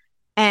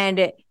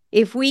 And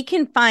if we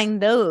can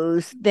find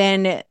those,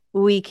 then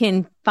we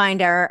can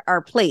find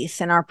our place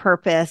and our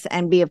purpose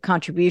and be of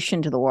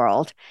contribution to the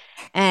world.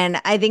 And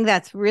I think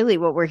that's really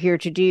what we're here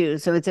to do.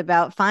 So it's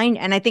about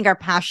and I think our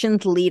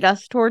passions lead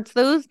us towards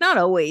those, not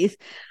always,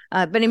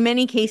 but in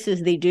many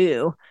cases they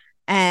do.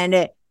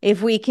 And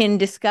if we can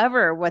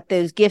discover what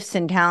those gifts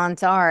and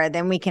talents are,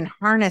 then we can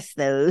harness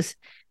those.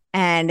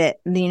 And,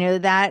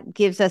 that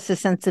gives us a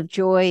sense of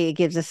joy. It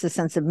gives us a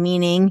sense of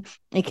meaning.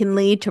 It can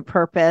lead to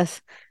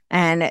purpose.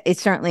 And it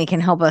certainly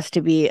can help us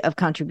to be of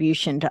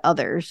contribution to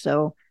others.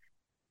 So,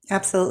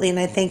 absolutely. And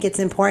I think it's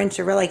important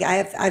to really,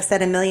 I've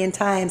said a million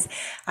times,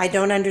 I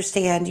don't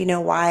understand,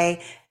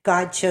 why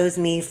God chose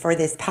me for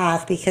this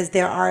path, because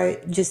there are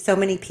just so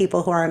many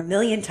people who are a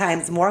million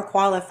times more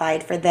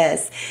qualified for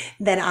this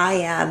than I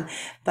am.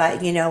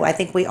 But, I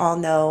think we all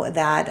know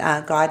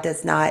that God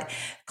does not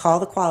call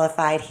the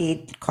qualified.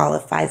 He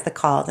qualifies the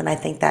called. And I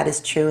think that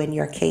is true in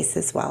your case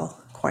as well,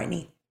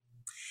 Courtney.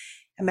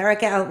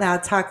 America Out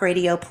Loud Talk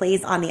Radio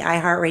plays on the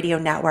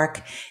iHeartRadio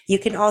network. You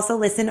can also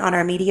listen on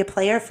our media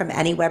player from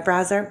any web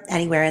browser,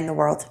 anywhere in the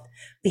world.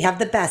 We have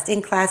the best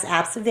in-class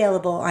apps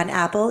available on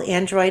Apple,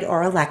 Android,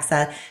 or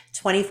Alexa,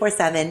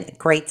 24/7,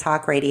 great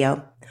talk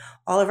radio.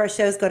 All of our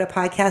shows go to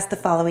podcast the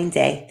following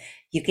day.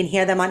 You can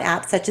hear them on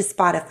apps such as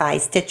Spotify,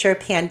 Stitcher,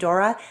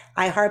 Pandora,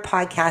 iHeart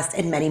Podcast,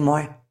 and many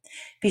more.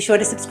 Be sure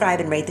to subscribe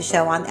and rate the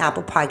show on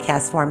Apple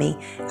Podcasts for me.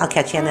 I'll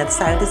catch you on the other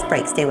side of this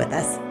break. Stay with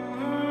us.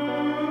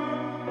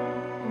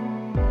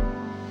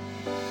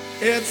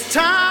 It's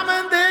time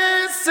and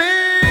this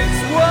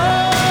is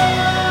what?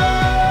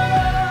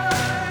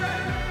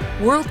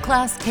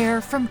 World-class care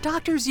from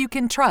doctors you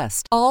can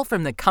trust, all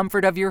from the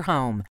comfort of your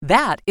home.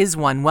 That is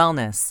One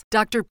Wellness.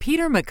 Dr.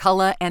 Peter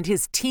McCullough and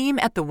his team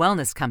at The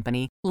Wellness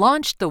Company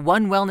launched the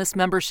One Wellness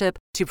membership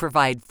to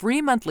provide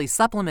free monthly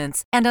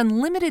supplements and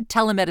unlimited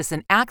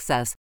telemedicine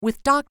access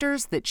with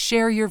doctors that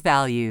share your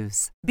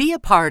values. Be a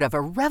part of a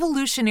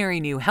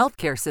revolutionary new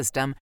healthcare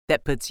system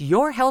that puts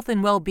your health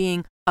and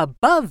well-being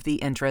above the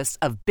interests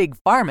of Big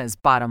Pharma's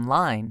bottom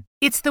line.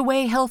 It's the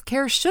way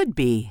healthcare should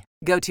be.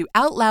 Go to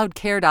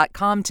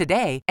OutLoudCare.com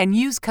today and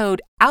use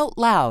code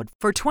OUTLOUD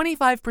for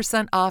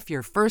 25% off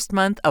your first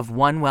month of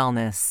One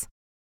Wellness.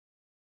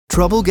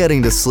 Trouble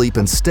getting to sleep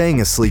and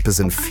staying asleep is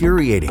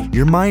infuriating.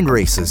 Your mind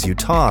races, you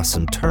toss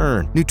and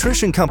turn.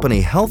 Nutrition company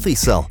Healthy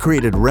Cell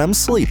created REM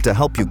sleep to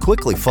help you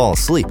quickly fall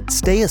asleep,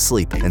 stay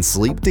asleep, and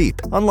sleep deep.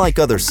 Unlike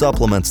other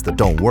supplements that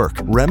don't work,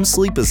 REM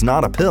sleep is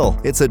not a pill.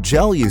 It's a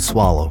gel you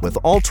swallow with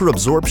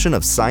ultra-absorption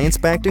of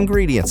science-backed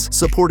ingredients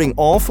supporting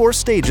all 4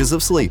 stages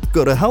of sleep.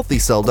 Go to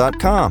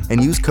healthycell.com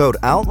and use code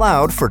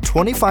OUTLOUD for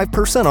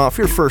 25% off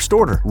your first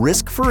order.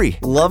 Risk-free.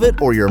 Love it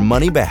or your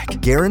money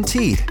back.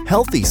 Guaranteed.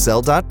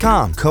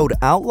 Healthycell.com. Code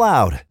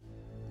OUTLOUD.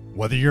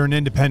 Whether you're an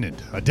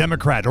independent, a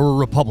Democrat, or a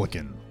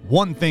Republican,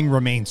 one thing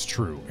remains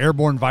true.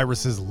 Airborne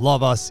viruses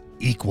love us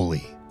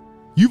equally.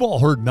 You've all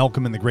heard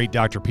Malcolm and the great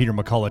Dr. Peter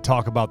McCullough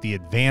talk about the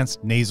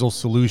advanced nasal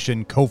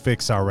solution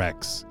Cofix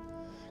RX.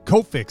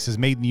 Cofix is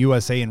made in the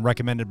USA and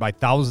recommended by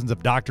thousands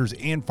of doctors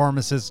and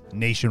pharmacists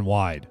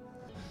nationwide.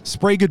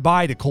 Spray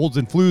goodbye to colds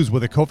and flus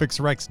with a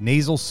Cofix RX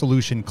nasal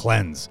solution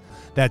cleanse.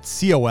 That's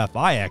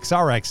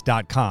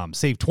COFIXRX.com.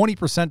 Save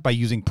 20% by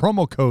using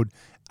promo code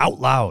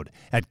OUTLOUD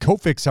at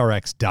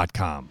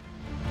CofixRx.com.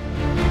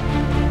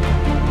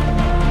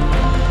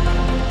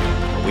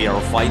 We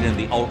are fighting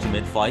the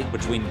ultimate fight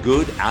between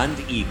good and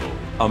evil.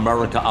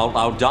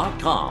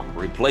 AmericaOutloud.com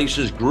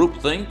replaces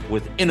groupthink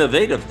with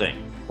innovative think.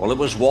 Well, it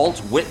was Walt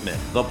Whitman,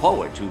 the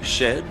poet, who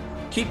said,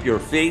 "Keep your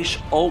face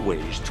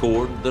always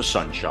toward the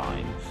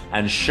sunshine,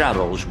 and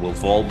shadows will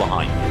fall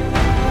behind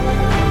you."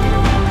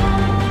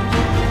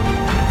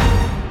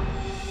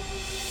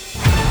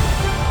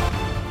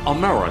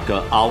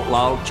 America Out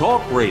Loud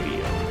Talk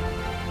Radio.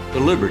 The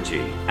liberty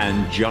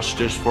and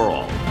justice for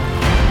all.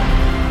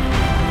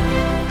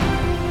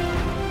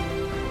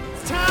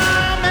 It's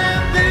time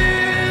and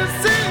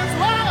this is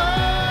what?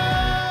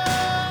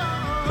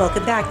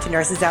 Welcome back to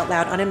Nurses Out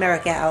Loud on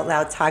America Out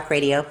Loud Talk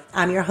Radio.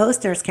 I'm your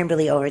host, Nurse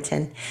Kimberly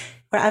Overton.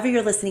 Wherever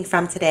you're listening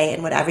from today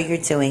and whatever you're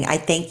doing, I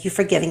thank you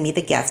for giving me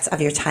the gift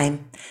of your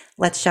time.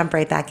 Let's jump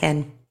right back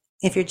in.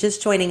 If you're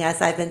just joining us,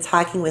 I've been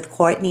talking with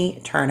Courtney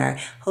Turner,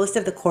 host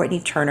of the Courtney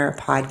Turner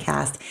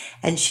podcast,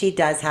 and she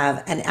does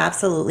have an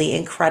absolutely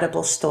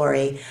incredible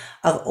story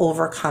of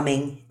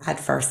overcoming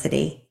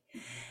adversity.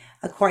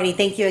 Courtney,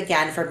 thank you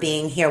again for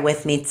being here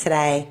with me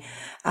today.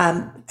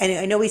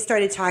 I know we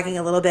started talking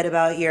a little bit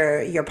about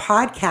your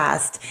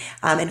podcast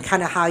and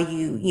kind of how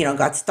you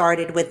got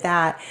started with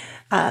that.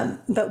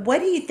 But what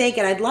do you think?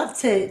 And I'd love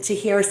to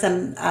hear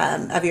some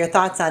of your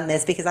thoughts on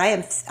this, because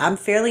I'm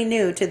fairly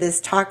new to this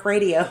talk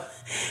radio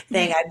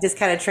thing. I've just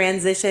kind of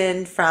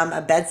transitioned from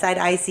a bedside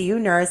ICU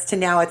nurse to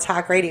now a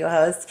talk radio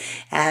host,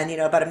 and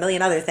about a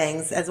million other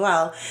things as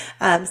well.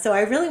 So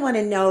I really want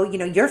to know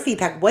your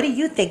feedback. What do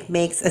you think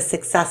makes a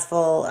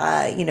successful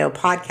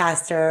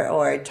podcaster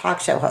or talk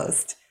show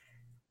host?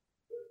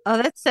 Oh,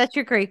 that's such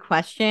a great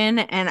question.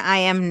 And I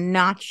am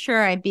not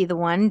sure I'd be the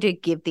one to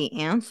give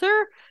the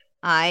answer.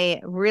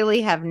 I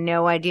really have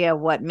no idea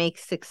what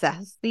makes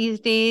success these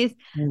days.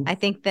 I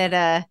think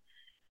that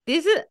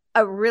this is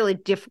a really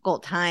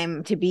difficult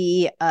time to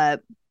be a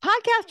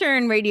podcaster,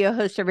 and radio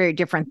hosts are very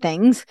different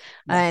things.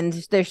 And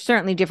there's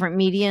certainly different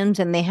mediums,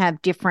 and they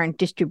have different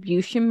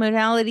distribution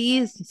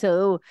modalities.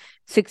 So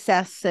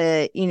success,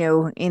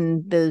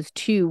 in those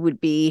two would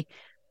be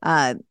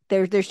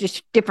there's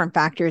just different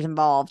factors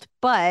involved.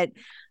 But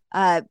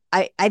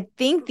I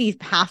think these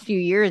past few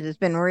years it's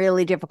been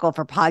really difficult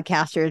for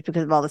podcasters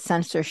because of all the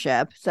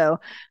censorship. So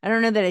I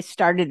don't know that I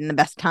started in the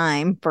best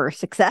time for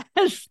success,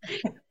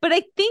 but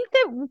I think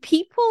that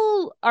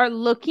people are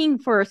looking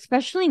for,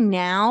 especially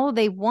now,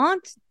 they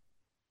want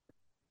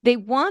they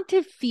want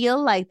to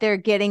feel like they're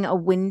getting a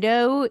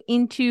window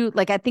into,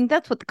 like, I think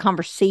that's what the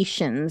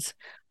conversations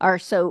are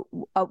so,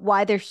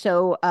 why they're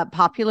so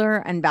popular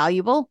and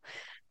valuable.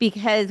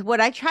 Because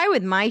what I try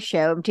with my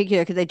show in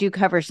particular, because I do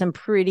cover some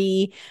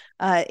pretty,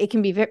 it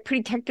can be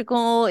pretty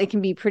technical, it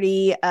can be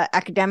pretty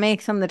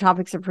academic. Some of the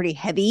topics are pretty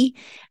heavy.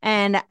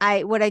 And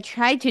what I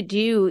try to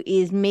do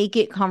is make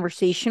it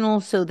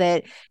conversational so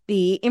that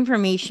the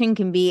information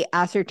can be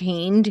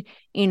ascertained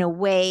in a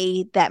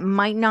way that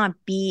might not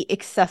be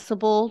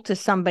accessible to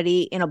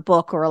somebody in a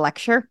book or a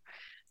lecture.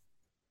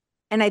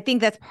 And I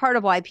think that's part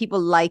of why people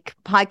like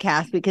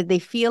podcasts, because they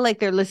feel like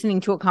they're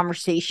listening to a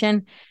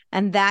conversation,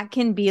 and that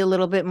can be a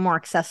little bit more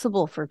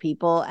accessible for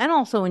people and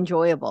also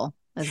enjoyable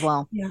as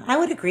well. Yeah, I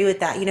would agree with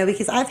that,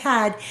 because I've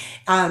had,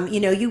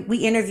 we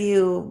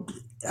interview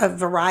a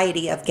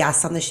variety of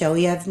guests on the show.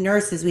 We have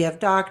nurses, we have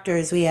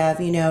doctors, we have,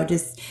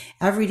 just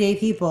everyday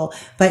people.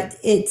 But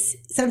it's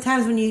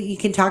sometimes when you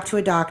can talk to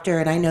a doctor,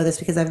 and I know this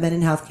because I've been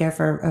in healthcare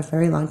for a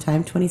very long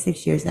time,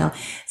 26 years now.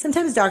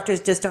 Sometimes doctors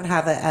just don't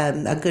have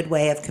a good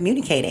way of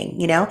communicating.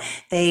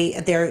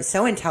 They're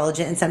so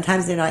intelligent, and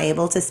sometimes they're not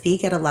able to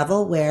speak at a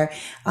level where,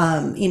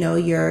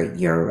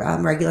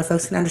 your regular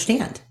folks can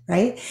understand.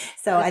 Right.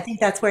 So I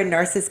think that's where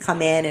nurses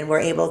come in, and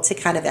we're able to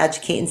kind of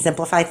educate and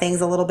simplify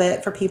things a little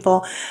bit for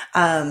people.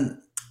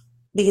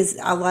 Because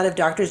a lot of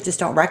doctors just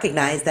don't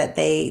recognize that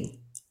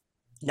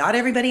not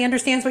everybody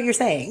understands what you're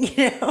saying,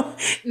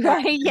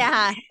 Right.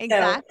 Yeah,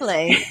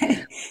 exactly.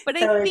 But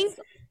so I think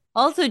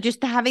also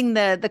just having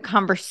the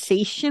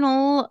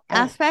conversational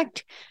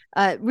aspect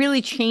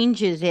really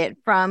changes it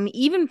from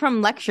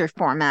lecture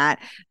format.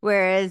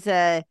 Whereas,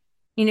 there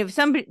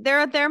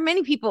are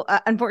many people,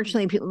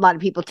 unfortunately, a lot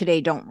of people today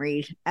don't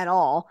read at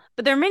all,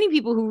 but there are many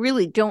people who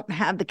really don't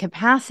have the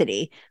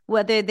capacity,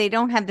 whether they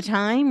don't have the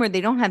time or they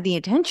don't have the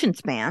attention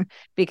span,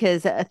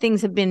 because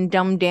things have been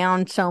dumbed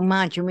down so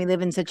much, and we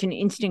live in such an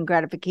instant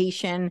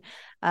gratification,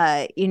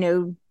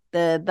 the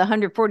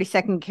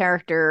 140-second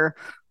character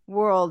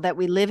world that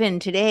we live in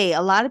today.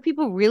 A lot of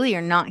people really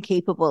are not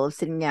capable of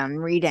sitting down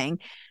and reading,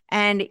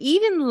 and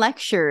even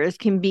lectures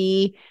can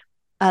be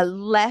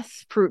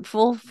less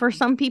fruitful for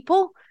some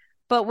people.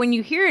 But when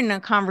you hear it in a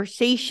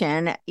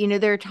conversation,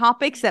 there are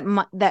topics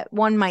that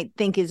one might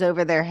think is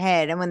over their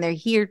head. And when they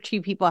hear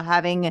two people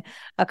having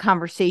a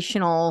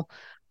conversational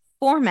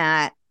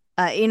format,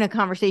 in a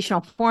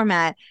conversational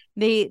format,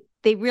 they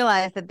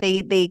realize that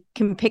they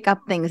can pick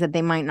up things that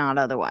they might not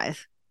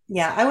otherwise.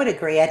 Yeah, I would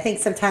agree. I think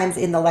sometimes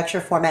in the lecture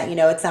format,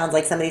 it sounds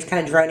like somebody's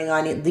kind of droning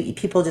on you.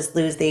 People just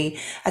lose the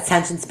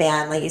attention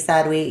span. Like you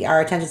said,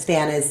 our attention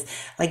span is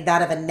like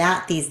that of a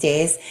gnat these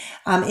days.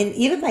 And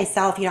even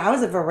myself, I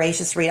was a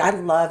voracious reader. I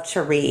loved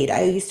to read.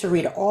 I used to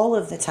read all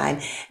of the time.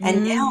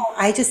 And now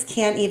I just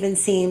can't even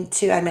seem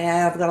to, I mean,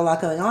 I've got a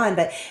lot going on,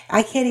 but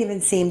I can't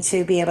even seem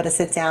to be able to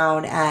sit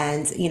down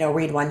and,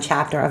 read one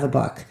chapter of a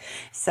book.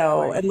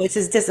 So, which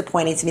is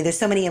disappointing to me. There's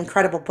so many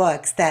incredible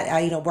books that,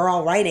 we're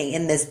all writing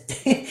in this,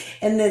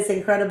 in this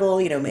incredible,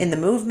 in the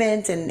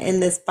movement and in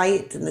this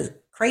fight and the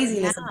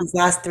craziness of these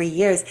last 3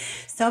 years.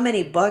 So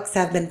many books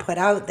have been put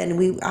out, and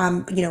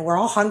we're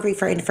all hungry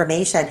for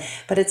information,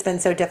 but it's been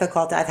so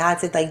difficult. I've had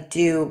to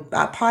do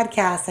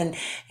podcasts and,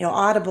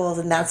 audibles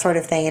and that sort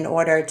of thing in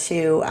order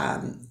to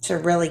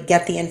really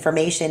get the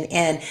information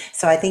in.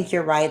 So I think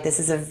you're right. This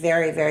is a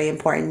very, very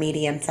important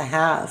medium to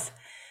have.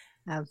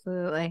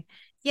 Absolutely.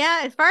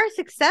 Yeah. As far as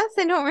success,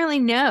 I don't really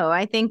know.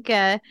 I think,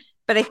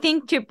 but I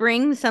think to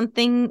bring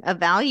something of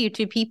value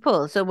to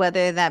people, so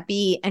whether that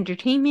be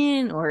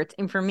entertainment or it's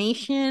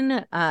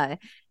information,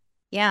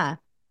 yeah,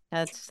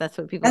 that's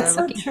what people are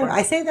looking for.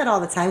 I say that all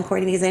the time,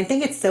 Courtney, because I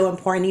think it's so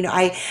important.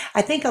 I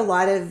think a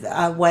lot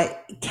of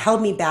what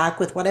held me back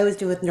with what I was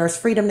doing with Nurse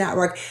Freedom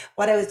Network,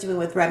 what I was doing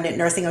with Remnant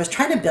Nursing, I was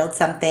trying to build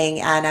something,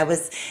 and it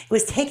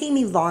was taking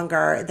me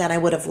longer than I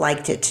would have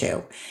liked it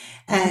to.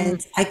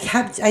 And I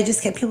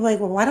just kept people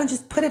like, well, why don't you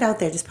just put it out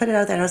there? Just put it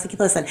out there. And I was like,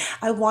 listen,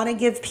 I want to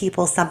give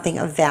people something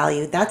of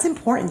value. That's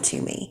important to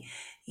me.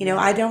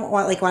 I don't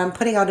want, when I'm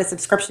putting out a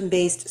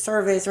subscription-based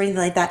service or anything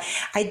like that,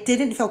 I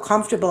didn't feel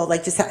comfortable,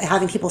 just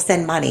having people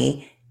send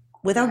money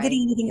without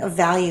getting anything of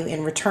value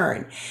in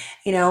return,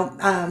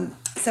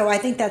 so I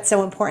think that's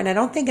so important. I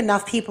don't think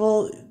enough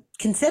people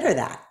consider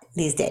that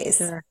these days.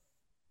 Sure.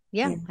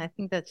 Yeah, I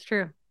think that's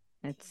true.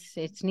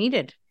 It's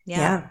needed.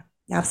 Yeah.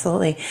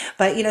 Absolutely.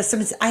 But,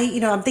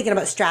 I'm thinking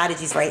about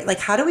strategies, right? Like,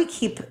 how do we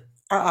keep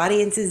our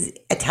audience's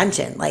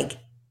attention?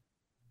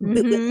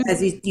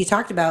 As you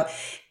talked about,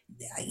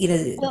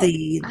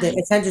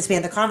 the attention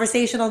span, the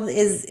conversational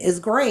is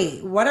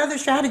great. What other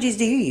strategies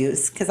do you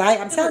use? Because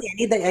I'm telling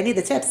you, I need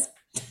the tips.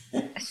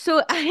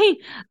 So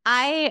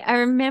I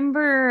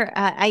remember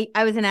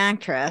I was an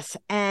actress,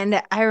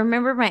 and I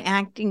remember my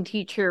acting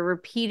teacher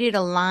repeated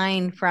a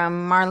line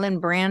from Marlon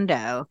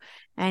Brando.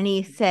 And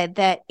he said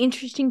that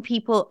interesting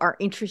people are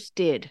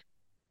interested.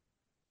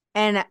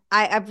 And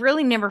I've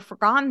really never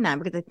forgotten that,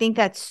 because I think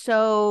that's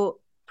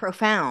so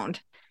profound.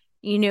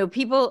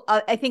 people,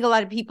 I think a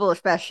lot of people,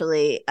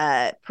 especially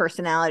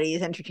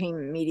personalities,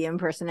 entertainment medium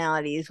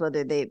personalities,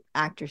 whether they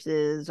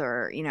actresses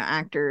or,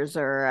 actors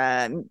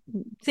or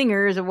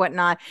singers or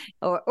whatnot,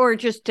 or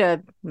just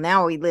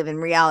now we live in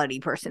reality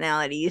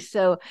personalities.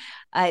 So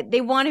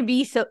they want to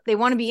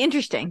be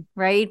interesting,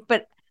 right?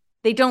 But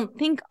they don't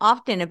think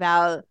often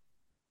about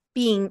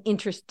being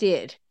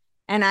interested.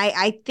 And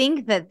I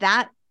think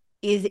that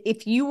is,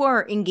 if you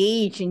are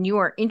engaged and you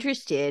are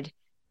interested,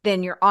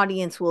 then your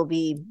audience will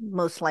be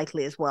most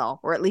likely as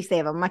well, or at least they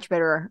have a much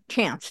better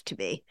chance to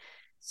be.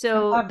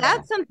 So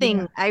that's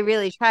something I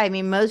really try. I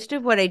mean, most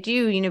of what I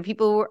do,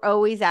 people were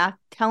always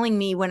telling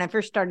me when I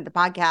first started the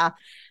podcast,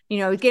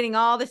 I was getting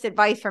all this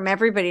advice from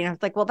everybody. And I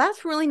was like, well,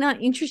 that's really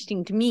not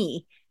interesting to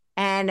me.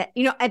 And,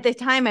 at the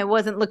time I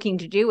wasn't looking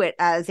to do it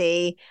as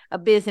a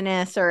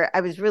business, or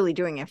I was really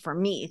doing it for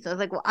me. So I was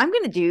like, well, I'm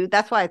going to do,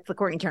 that's why it's the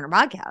Courtney Turner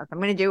podcast. I'm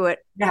going to do what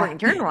Courtney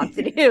Turner wants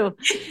to do.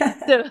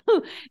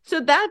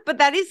 But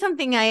that is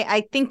something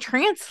I think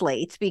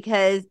translates,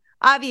 because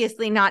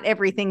obviously not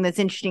everything that's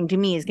interesting to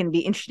me is going to be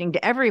interesting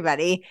to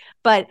everybody.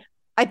 But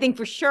I think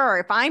for sure,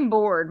 if I'm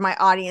bored, my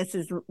audience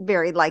is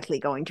very likely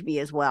going to be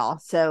as well.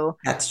 So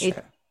that's true.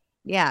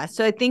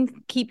 So I think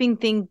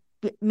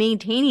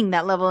maintaining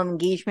that level of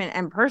engagement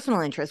and personal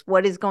interest,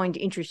 what is going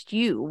to interest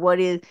you,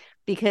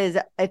 because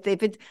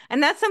if it's,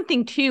 and that's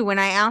something too, when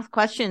I ask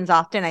questions,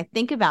 often I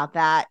think about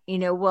that,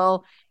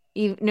 no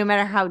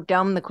matter how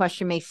dumb the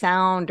question may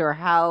sound, or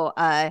how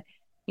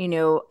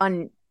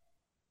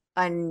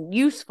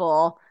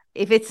unuseful,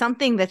 if it's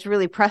something that's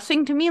really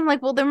pressing to me, I'm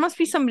like, well, there must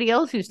be somebody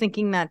else who's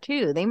thinking that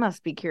too. They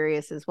must be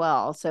curious as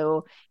well.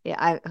 So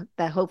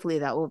hopefully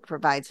that will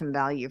provide some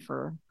value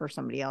for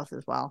somebody else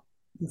as well.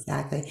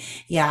 Exactly.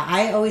 Yeah.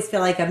 I always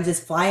feel like I'm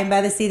just flying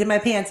by the seat of my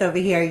pants over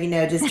here,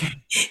 just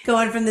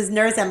going from this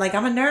nurse. I'm like,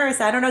 I'm a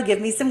nurse. I don't know. Give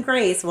me some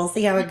grace. We'll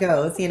see how it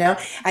goes.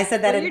 I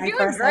said that in my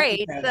first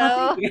episode.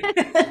 So.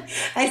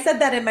 I said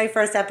that in my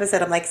first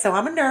episode. I'm like, so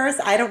I'm a nurse.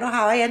 I don't know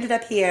how I ended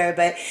up here,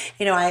 but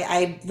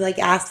I like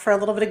asked for a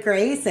little bit of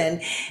grace,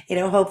 and,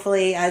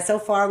 hopefully so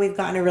far we've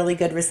gotten a really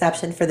good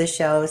reception for the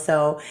show.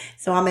 So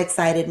I'm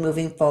excited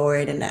moving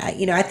forward. And,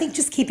 I think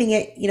just keeping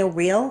it,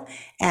 real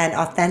and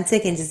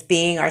authentic and just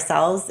being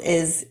ourselves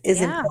is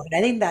important. I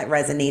think that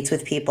resonates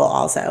with people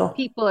also.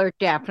 People are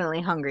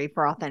definitely hungry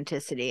for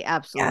authenticity.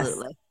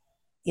 Absolutely.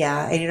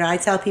 Yes. Yeah. And, I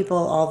tell people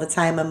all the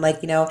time, I'm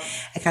like, I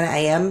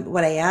am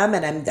what I am,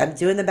 and I'm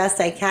doing the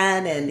best I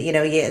can. And,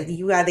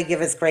 you either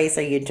give us grace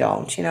or you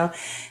don't, so.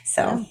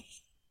 Yeah.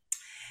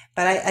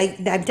 But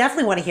I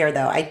definitely want to hear,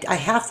 though. I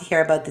have to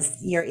hear about this,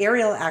 your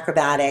aerial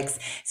acrobatics.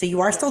 So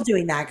you are still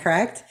doing that,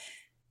 correct?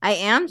 I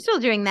am still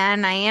doing that,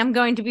 and I am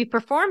going to be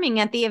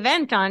performing at the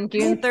event on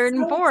June 3rd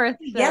and 4th. So.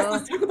 Yes,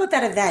 let's talk about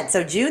that event.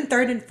 So June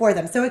 3rd and 4th,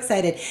 I'm so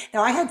excited.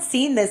 Now, I had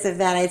seen this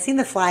event. I had seen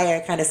the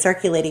flyer kind of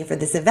circulating for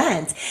this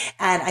event,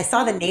 and I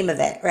saw the name of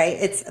it, right?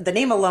 It's the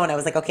name alone. I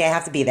was like, okay, I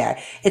have to be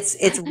there.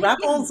 It's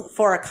Rebels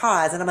for a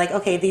Cause. And I'm like,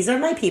 okay, these are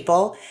my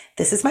people.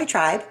 This is my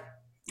tribe,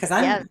 because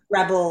I'm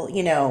rebel,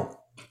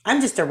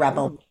 I'm just a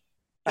rebel.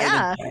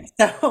 Yeah.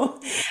 So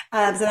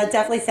that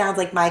definitely sounds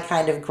like my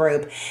kind of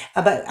group.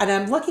 And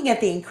I'm looking at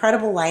the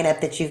incredible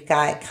lineup that you've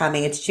got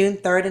coming. It's June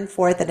 3rd and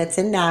 4th, and it's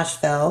in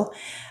Nashville.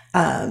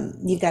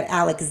 You've got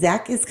Alex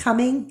Zek is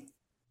coming.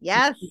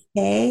 Yes.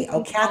 Okay.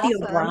 Oh, Kathy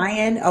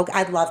O'Brien. Oh,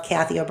 I love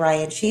Kathy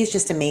O'Brien. She's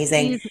just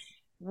amazing. She's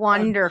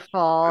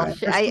wonderful.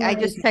 I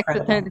just texted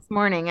with her this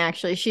morning,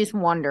 actually. She's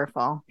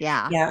wonderful.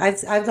 Yeah. Yeah.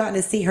 I've gotten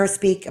to see her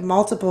speak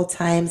multiple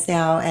times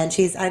now. And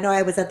I know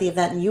I was at the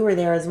event and you were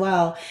there as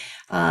well.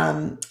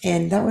 And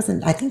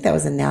I think that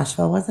was in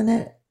Nashville, wasn't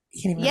it?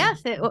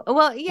 Yes. Brentwood,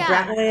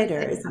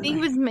 or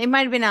it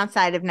might have been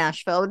outside of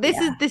Nashville.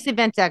 This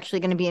event's actually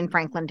going to be in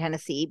Franklin,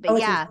 Tennessee. But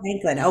it's in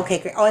Franklin. Okay,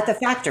 great. Oh, at the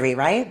factory,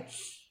 right?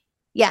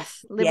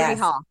 Yes, Liberty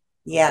Hall.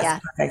 Yes,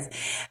 perfect.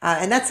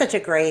 And that's such a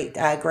great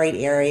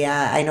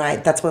area. I know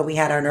that's where we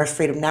had our Nurse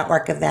Freedom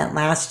Network event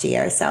last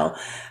year. So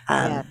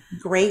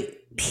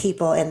great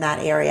people in that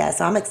area.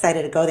 So I'm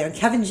excited to go there. And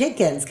Kevin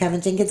Jenkins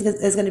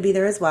is going to be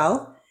there as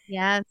well.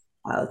 Yes.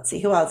 Let's see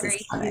who else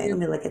is coming. Let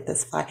me look at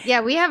this flyer. Yeah,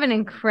 we have an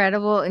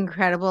incredible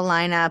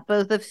lineup,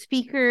 both of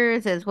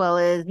speakers as well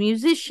as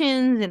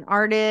musicians and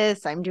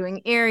artists. I'm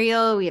doing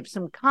aerial. We have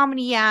some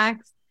comedy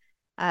acts.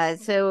 I'm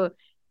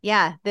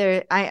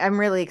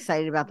really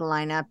excited about the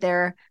lineup.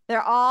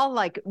 They're all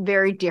like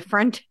very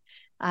different.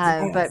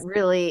 But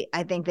really,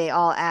 I think they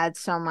all add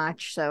so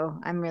much. So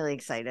I'm really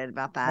excited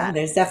about that. Yeah,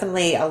 there's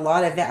definitely a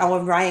lot of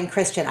Ryan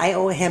Christian. I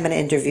owe him an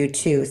interview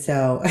too.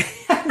 So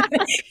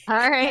all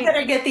right, I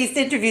better get these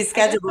interviews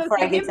scheduled before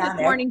I get down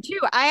there. Morning too.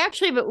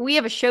 We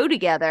have a show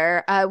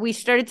together. We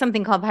started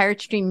something called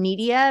Pirate Stream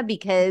Media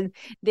because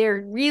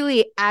they're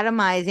really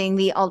atomizing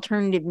the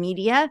alternative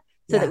media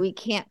so that we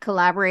can't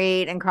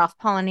collaborate and cross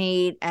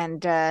pollinate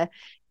and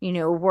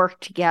work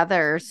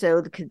together.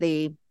 So because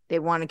they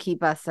want to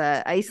keep us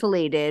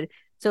isolated.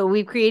 So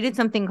we've created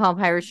something called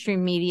Pirate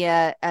Stream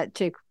Media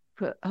to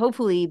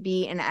hopefully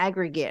be an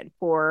aggregate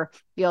for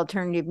the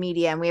alternative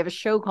media. And we have a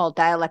show called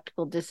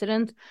Dialectical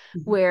Dissidence,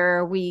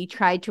 where we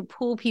try to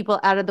pull people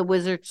out of the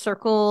wizard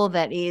circle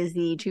that is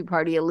the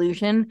two-party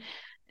illusion,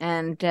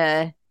 and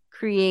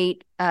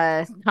create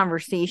a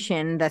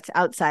conversation that's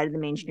outside of the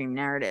mainstream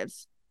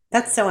narratives.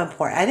 That's so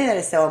important. I think that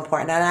is so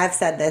important. And I've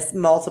said this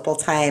multiple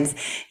times,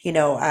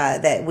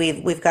 that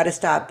we've got to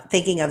stop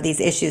thinking of these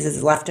issues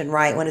as left and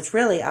right when it's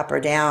really up or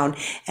down.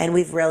 And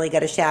we've really got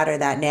to shatter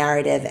that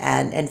narrative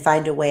and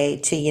find a way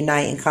to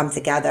unite and come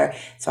together.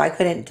 So I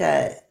couldn't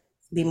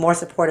be more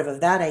supportive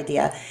of that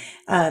idea.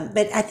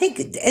 But I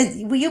think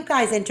you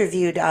guys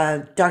interviewed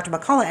Dr.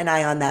 McCullough and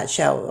I on that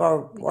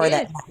show or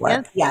that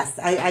network. Yes,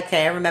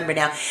 I remember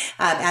now.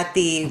 At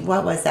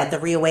what was that? The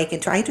Reawaken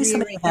tour. I do so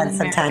many events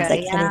sometimes.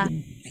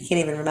 I can't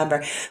even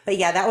remember. But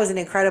yeah, that was an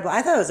incredible.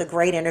 I thought it was a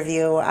great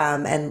interview.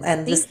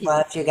 And just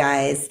loved you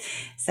guys.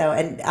 So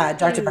and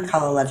Dr.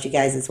 McCullough loved you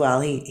guys as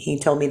well. He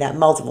told me that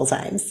multiple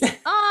times.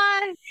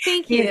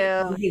 Thank you.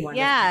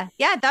 Yeah.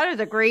 I thought it was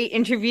a great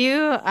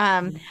interview.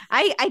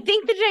 I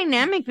think the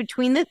dynamic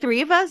between the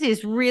three of us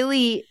is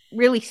really,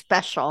 really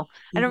special.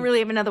 I don't really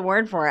have another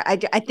word for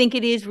it. I think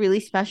it is really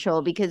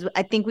special because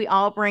I think we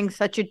all bring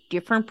such a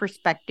different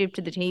perspective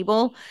to the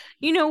table.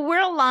 We're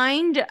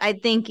aligned, I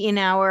think, in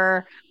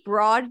our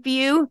broad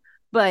view,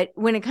 but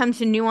when it comes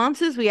to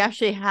nuances, we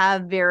actually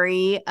have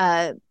very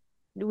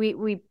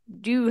we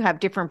do have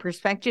different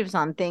perspectives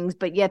on things,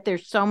 but yet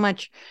there's so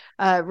much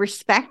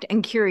respect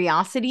and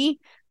curiosity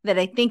that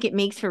I think it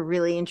makes for a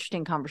really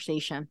interesting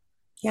conversation.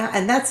 Yeah,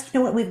 and that's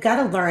what we've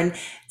got to learn,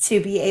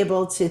 to be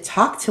able to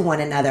talk to one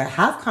another,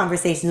 have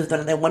conversations with one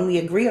another when we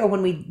agree or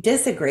when we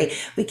disagree.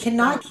 We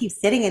cannot keep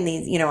sitting in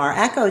these, our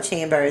echo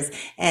chambers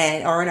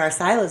or in our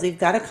silos. We've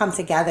got to come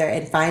together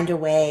and find a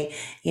way,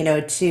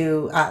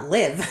 to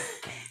live.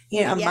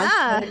 Amongst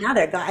one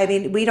another. I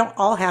mean, we don't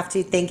all have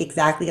to think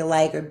exactly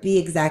alike or be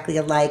exactly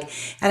alike.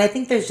 And I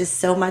think there's just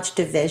so much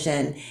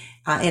division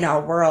in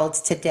our world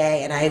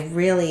today. And I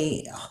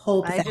really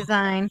hope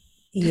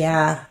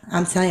yeah,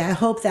 I'm telling you, I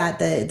hope that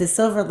the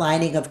silver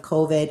lining of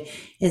COVID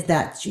is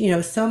that,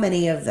 so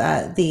many of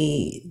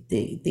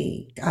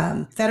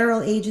the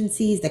federal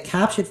agencies, the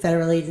captured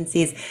federal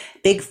agencies,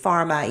 big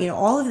pharma,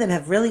 all of them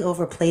have really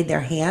overplayed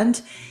their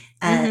hand.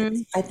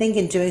 And I think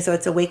in doing so,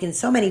 it's awakened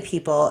so many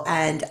people.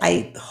 And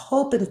I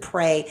hope and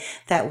pray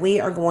that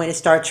we are going to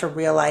start to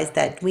realize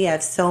that we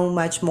have so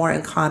much more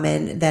in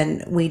common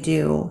than we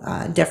do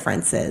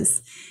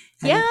differences.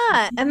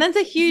 And that's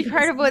a huge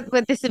part of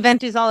what this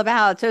event is all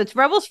about. So it's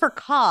Rebels for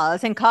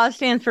Cause, and CAUSE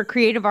stands for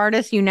Creative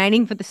Artists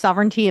Uniting for the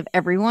Sovereignty of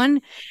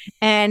Everyone.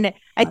 And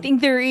I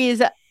think there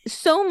is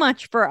so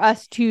much for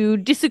us to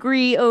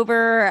disagree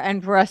over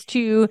and for us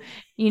to,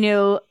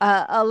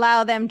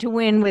 allow them to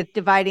win with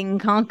dividing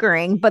and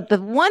conquering. But the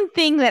one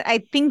thing that I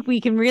think we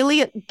can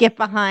really get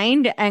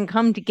behind and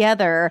come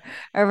together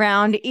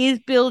around is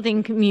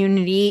building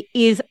community,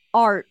 is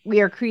art. We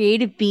are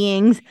creative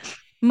beings.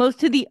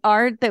 Most of the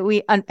art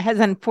that has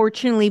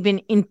unfortunately been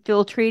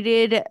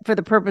infiltrated for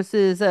the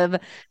purposes of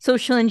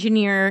social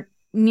engineering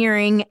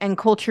and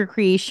culture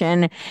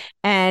creation.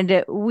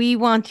 And we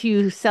want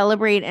to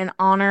celebrate and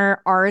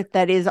honor art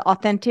that is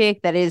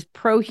authentic, that is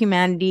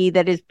pro-humanity,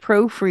 that is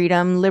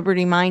pro-freedom,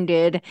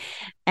 liberty-minded.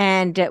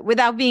 And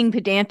without being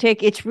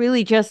pedantic, it's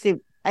really just,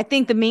 I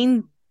think the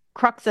main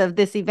crux of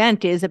this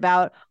event is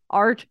about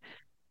art,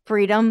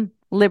 freedom,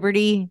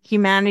 liberty,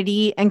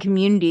 humanity, and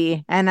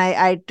community. And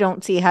I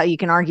don't see how you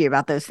can argue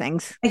about those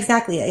things.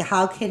 Exactly.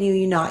 How can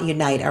you not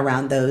unite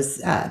around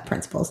those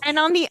principles? And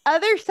on the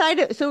other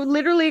side, so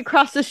literally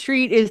across the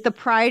street is the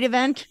Pride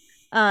event.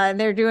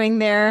 They're doing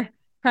their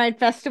Pride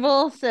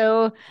Festival.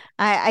 So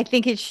I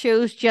think it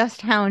shows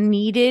just how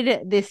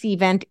needed this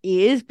event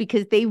is,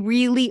 because they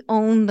really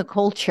own the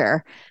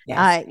culture.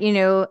 Yes.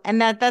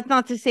 And that's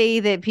not to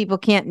say that people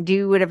can't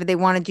do whatever they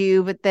want to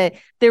do, but that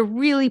they're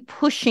really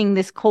pushing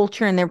this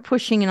culture and they're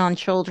pushing it on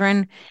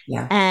children.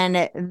 Yeah.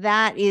 And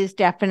that is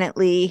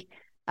definitely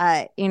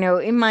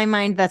in my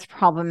mind, that's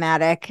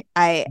problematic.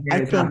 I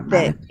think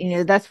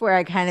that, that's where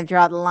I kind of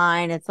draw the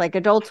line. It's like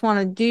adults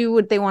want to do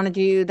what they want to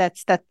do.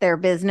 That's their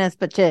business.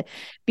 But to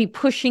be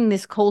pushing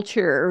this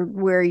culture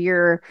where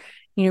you're,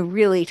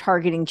 really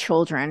targeting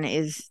children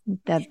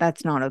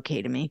that's not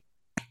okay to me.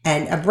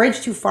 And a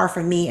bridge too far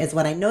for me is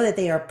when I know that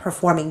they are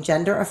performing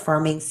gender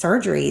affirming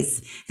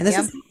surgeries. And this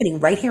is happening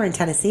right here in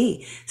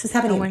Tennessee. This is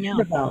happening in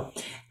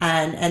Vanderbilt.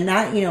 And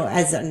that,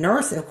 as a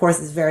nurse, of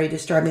course, is very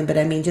disturbing. But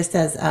I mean, just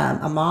as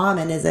a mom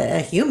and as a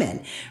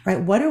human,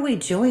 right? What are we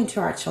doing to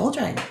our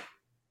children?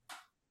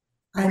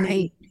 I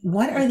mean,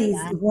 what are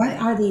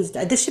these?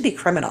 This should be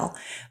criminal.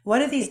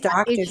 What are these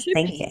doctors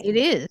thinking? It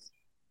is.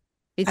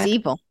 It's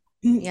evil.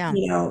 Yeah.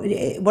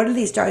 What are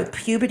these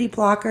puberty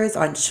blockers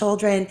on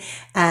children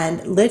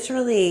and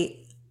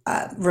literally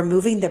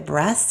removing the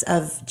breasts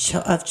of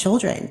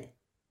children?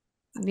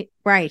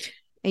 Right.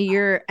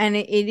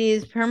 It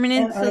is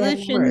permanent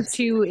solutions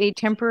to a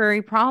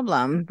temporary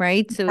problem,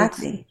 right? So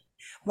exactly.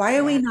 Why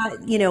are we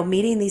not,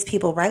 meeting these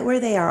people right where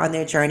they are on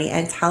their journey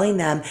and telling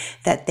them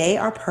that they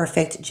are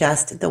perfect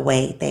just the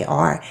way they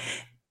are?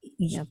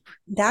 Yep.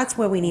 That's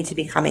where we need to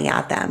be coming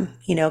at them,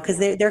 because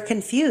they're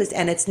confused,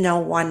 and it's no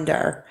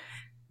wonder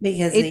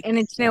because And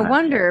it's no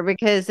wonder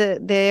because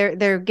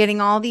they're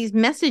getting all these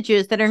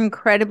messages that are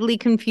incredibly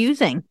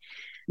confusing.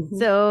 Mhm.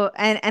 So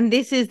and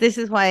this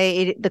is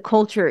why the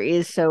culture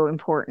is so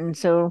important.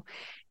 So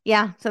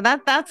yeah, so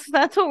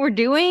that's what we're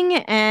doing,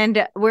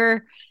 and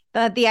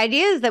the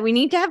idea is that we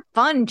need to have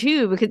fun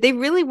too, because they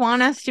really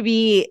want us to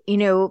be,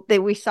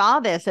 that we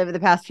saw this over the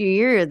past few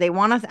years. They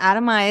want us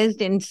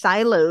atomized in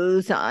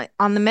silos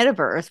on the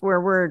metaverse, where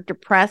we're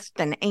depressed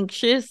and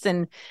anxious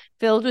and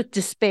filled with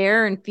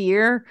despair and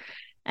fear.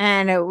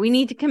 And we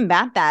need to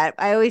combat that.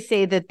 I always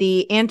say that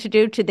the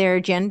antidote to their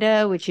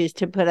agenda, which is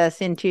to put us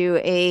into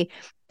a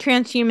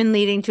transhuman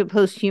leading to a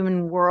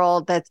post-human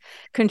world that's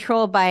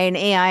controlled by an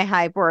AI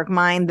hyborg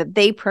mind that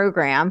they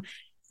program,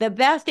 the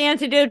best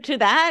antidote to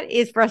that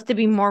is for us to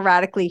be more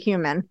radically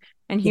human.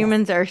 And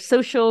humans are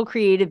social,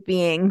 creative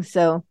beings.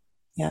 So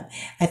yeah,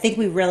 I think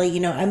we really,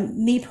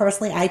 me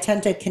personally, I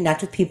tend to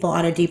connect with people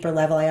on a deeper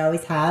level. I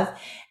always have.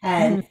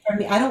 And for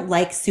me, I don't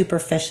like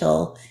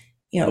superficial,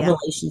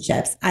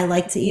 relationships. I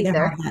like to either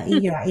have that,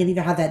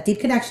 either have that deep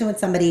connection with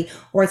somebody,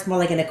 or it's more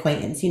like an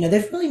acquaintance.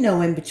 There's really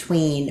no in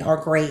between or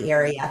gray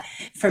area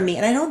for me.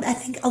 And I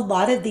think a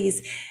lot of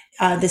these,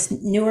 this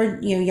newer,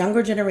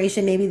 younger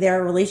generation, maybe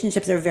their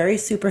relationships are very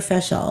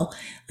superficial.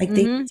 Like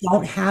they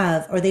don't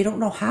have, or they don't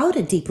know how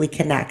to deeply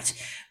connect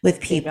with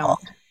people.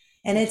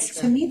 And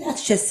to me,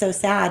 that's just so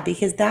sad,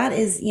 because that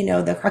is,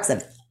 the crux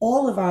of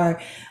all of our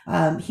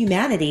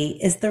humanity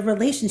is the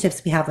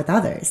relationships we have with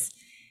others.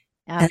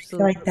 Absolutely. And I feel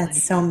like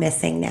that's so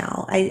missing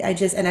now.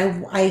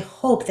 I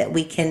hope that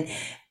we can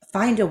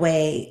find a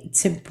way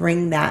to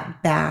bring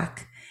that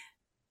back.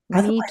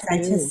 Otherwise, I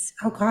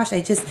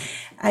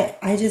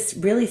just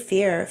really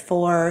fear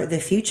for the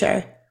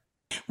future.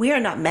 We are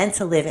not meant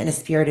to live in a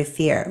spirit of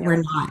fear.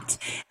 We're not.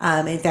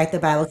 In fact, the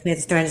Bible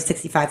commands us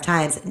 365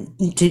 times,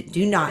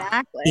 do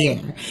not fear,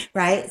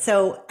 right?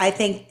 So I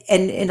think,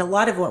 and a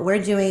lot of what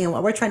we're doing and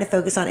what we're trying to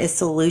focus on is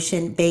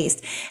solution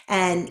based.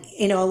 And,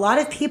 a lot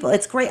of people,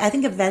 it's great. I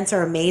think events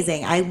are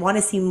amazing. I want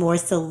to see more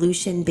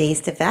solution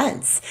based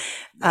events.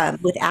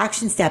 With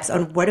action steps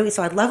on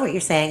so I love what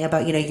you're saying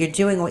about, you're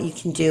doing what you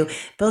can do,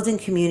 building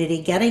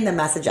community, getting the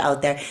message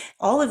out there.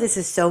 All of this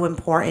is so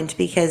important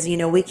because,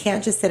 we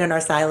can't just sit in our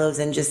silos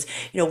and just,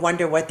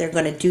 wonder what they're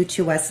going to do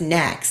to us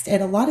next.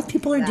 And a lot of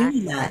people are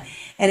doing that.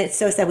 And it's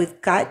so sad. We've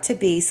got to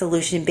be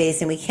solution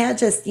based, and we can't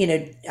just,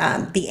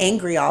 be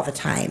angry all the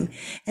time.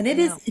 And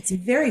it's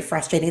very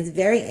frustrating. It's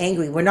very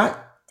angry.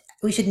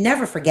 We should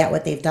never forget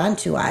what they've done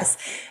to us,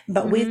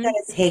 but we've got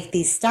to take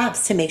these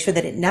steps to make sure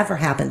that it never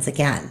happens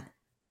again.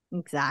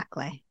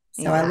 Exactly.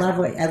 So I love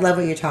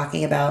what you're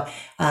talking about,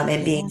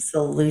 and being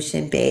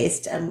solution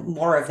based.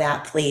 More of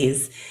that,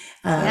 please.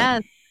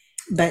 Yes.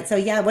 But so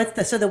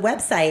the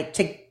website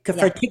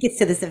for tickets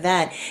to this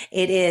event,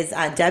 it is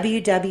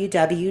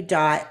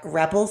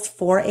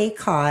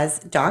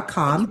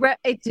www.rebels4acause.com.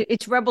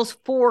 It's Rebels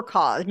for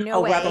Cause.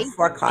 No way. Rebels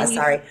for Cause.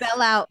 Sorry.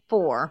 Spell out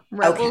for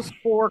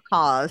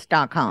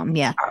rebels4cause.com.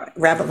 Yeah.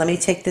 Rebel. Let me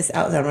take this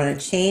out. I'm going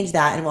to change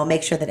that, and we'll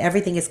make sure that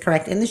everything is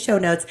correct in the show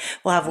notes.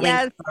 We'll have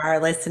links for our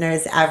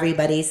listeners,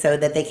 everybody, so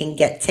that they can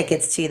get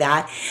tickets to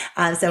that.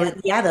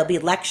 There'll be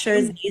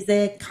lectures,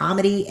 music,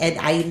 comedy, and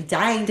I'm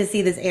dying to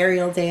see this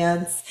aerial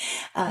dance.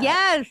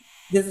 Yes.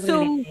 This is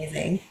going to be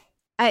amazing.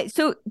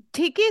 So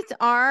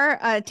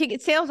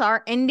ticket sales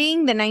are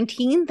ending the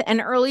 19th,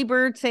 and early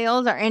bird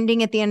sales are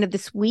ending at the end of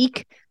this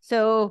week.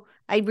 So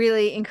I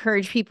really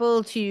encourage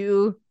people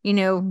to,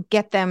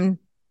 get them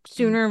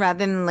sooner rather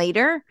than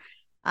later.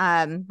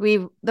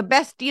 The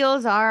best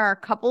deals are our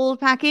couple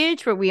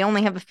package, where we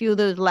only have a few of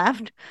those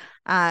left.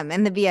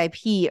 And the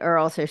VIP are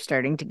also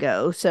starting to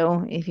go.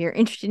 So if you're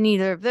interested in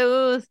either of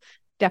those,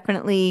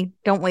 definitely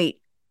don't wait.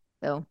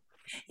 So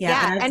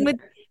and with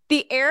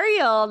the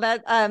aerial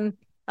that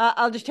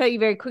I'll just tell you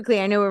very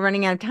quickly. I know we're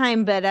running out of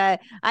time, but I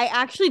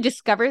actually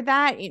discovered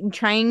that in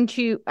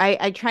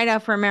I tried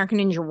out for American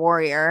Ninja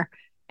Warrior.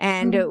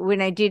 And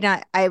when I did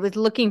not, I was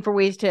looking for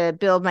ways to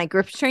build my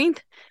grip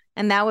strength.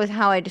 And that was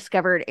how I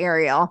discovered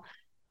aerial.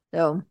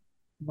 So.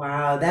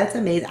 Wow, that's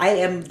amazing. I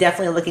am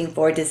definitely looking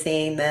forward to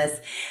seeing this.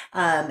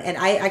 And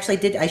I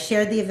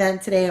shared the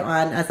event today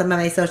on some of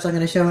my social. I'm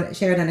going to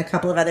share it on a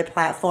couple of other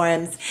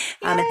platforms,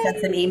 and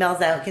send some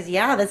emails out, because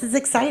this is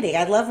exciting.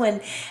 I love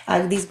when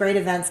these great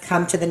events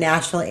come to the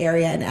Nashville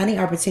area, and any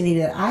opportunity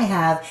that I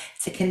have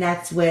to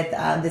connect with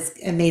this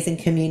amazing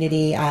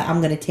community,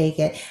 I'm going to take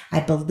it. I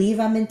believe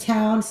I'm in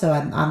town, so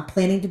I'm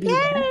planning to be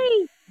there.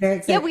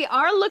 Yeah, we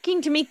are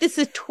looking to make this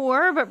a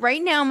tour, but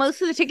right now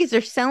most of the tickets are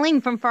selling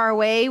from far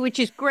away, which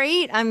is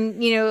great.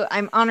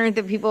 I'm honored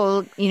that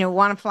people,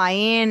 want to fly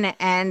in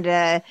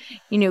and,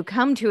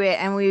 come to it,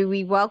 and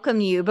we welcome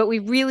you, but we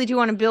really do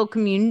want to build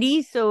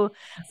community. So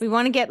we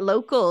want to get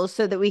locals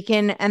so that we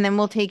can, and then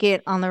we'll take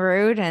it on the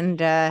road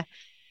and,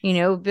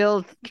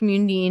 build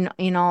community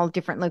in all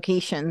different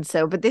locations.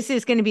 So, but this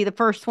is going to be the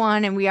first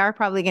one, and we are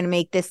probably going to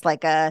make this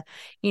like the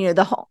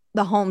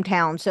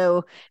hometown.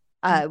 So,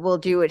 we'll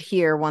do it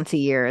here once a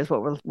year is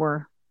what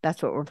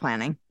that's what we're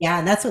planning. Yeah,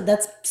 and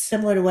that's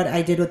similar to what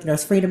I did with the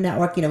Nurse Freedom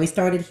Network. We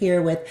started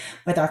here with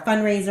our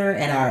fundraiser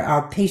and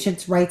our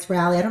patients' rights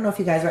rally. I don't know if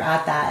you guys were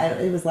at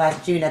that. It was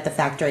last June at the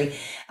factory.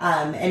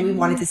 And we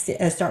wanted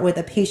to start with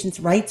a patients'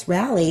 rights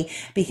rally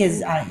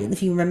because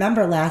if you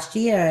remember last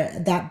year,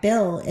 that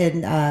bill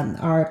in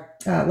our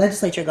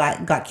legislature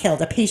got killed.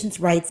 A patients'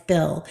 rights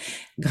bill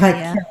got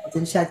killed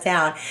and shut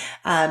down.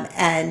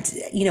 And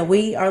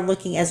we are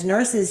looking as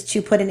nurses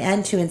to put an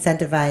end to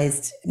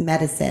incentivized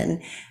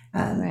medicine.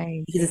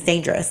 Because it's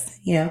dangerous,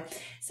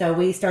 So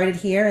we started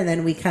here, and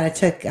then we kind of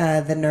took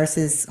the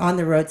nurses on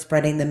the road,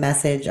 spreading the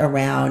message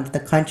around the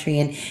country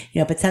and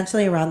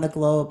potentially around the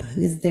globe.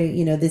 Is there,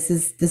 this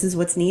is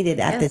what's needed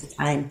at this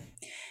time.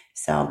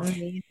 So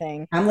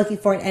amazing. I'm looking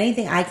forward to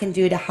anything I can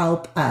do to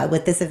help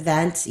with this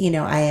event.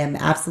 I am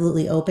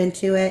absolutely open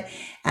to it,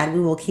 and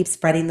we will keep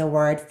spreading the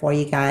word for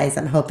you guys.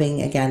 I'm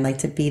hoping again,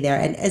 to be there.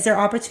 And is there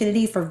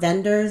opportunity for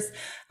vendors?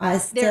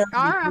 There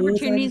are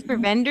opportunities for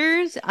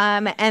vendors,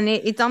 and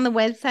it's on the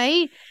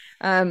website.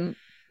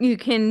 You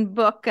can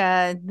book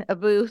a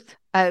booth.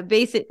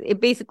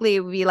 Basically, it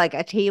would be like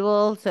a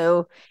table.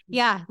 So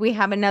yeah, we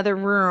have another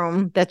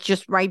room that's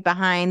just right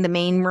behind the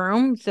main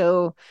room,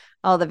 so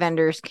all the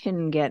vendors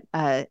can get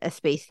a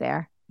space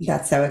there.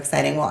 That's so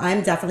exciting. Well,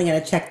 I'm definitely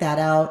going to check that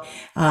out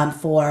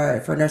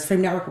for Nurse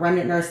Freedom Network,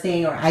 Remnant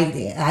Nursing, or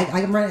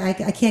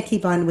I can't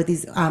keep on with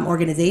these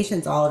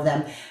organizations, all of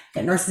them.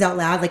 Got Nurses Out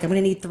Loud. I'm going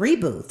to need 3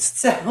 booths.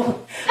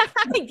 So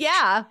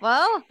yeah,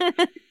 well,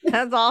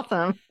 that's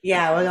awesome.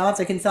 Yeah, we'll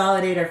also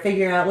consolidate or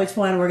figure out which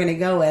one we're going to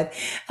go with.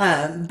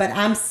 But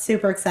I'm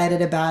super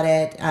excited about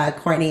it,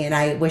 Courtney, and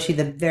I wish you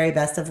the very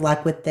best of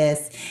luck with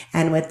this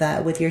and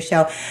with your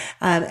show.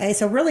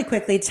 So really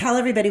quickly, tell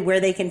everybody where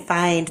they can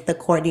find the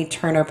Courtney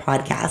Turner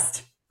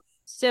podcast.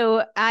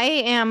 So I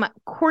am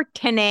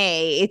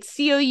Courtney. It's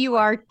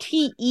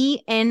Courtenay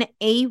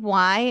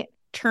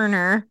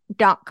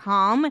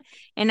Turner.com.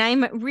 And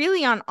I'm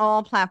really on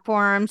all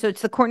platforms. So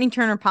it's the Courtney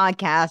Turner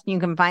podcast.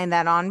 You can find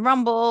that on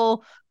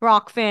Rumble,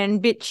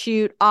 Rockfin,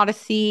 BitChute,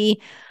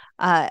 Odyssey,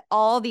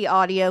 all the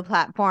audio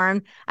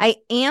platform. I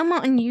am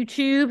on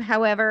YouTube.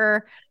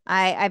 However,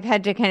 I've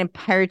had to kind of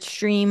pirate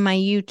stream my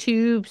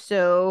YouTube.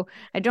 So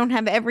I don't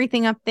have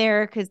everything up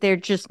there because they're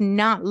just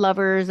not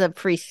lovers of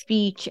free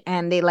speech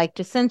and they like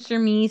to censor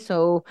me.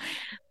 So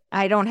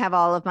I don't have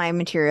all of my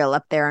material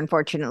up there,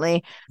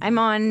 unfortunately. I'm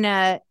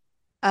on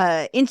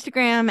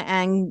Instagram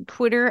and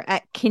Twitter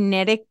at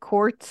Kinetic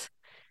Quartz.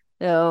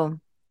 So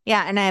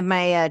yeah, and I have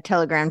my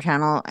Telegram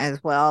channel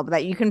as well, but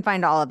that you can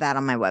find all of that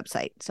on my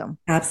website. So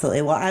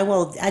absolutely. Well, I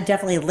will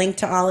definitely link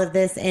to all of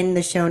this in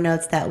the show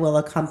notes that will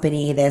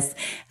accompany this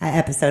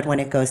episode when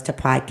it goes to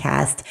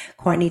podcast.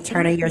 Courtney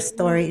Turner, your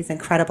story is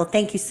incredible.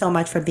 Thank you so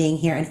much for being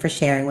here and for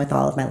sharing with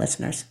all of my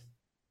listeners.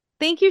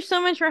 Thank you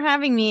so much for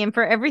having me and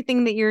for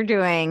everything that you're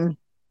doing.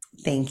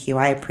 Thank you.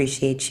 I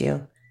appreciate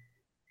you.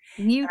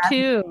 You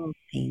too.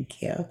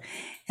 Thank you.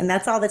 And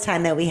that's all the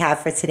time that we have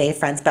for today,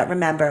 friends. But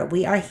remember,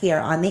 we are here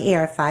on the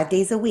air 5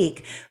 days a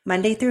week,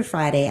 Monday through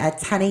Friday at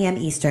 10 a.m.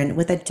 Eastern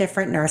with a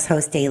different nurse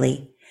host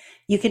daily.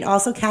 You can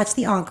also catch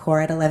the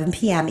encore at 11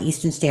 p.m.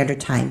 Eastern Standard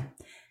Time.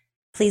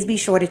 Please be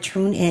sure to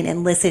tune in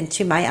and listen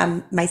to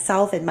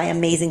myself and my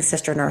amazing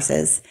sister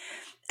nurses.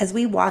 As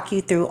we walk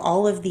you through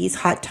all of these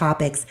hot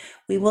topics,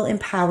 we will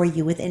empower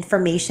you with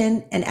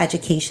information and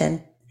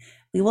education.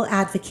 We will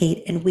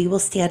advocate and we will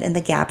stand in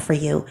the gap for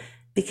you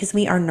because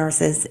we are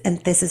nurses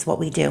and this is what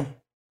we do.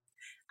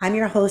 I'm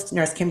your host,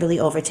 Nurse Kimberly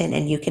Overton,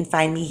 and you can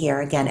find me here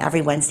again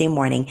every Wednesday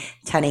morning,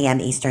 10 a.m.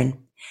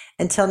 Eastern.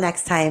 Until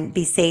next time,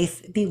 be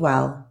safe, be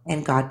well,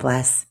 and God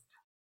bless.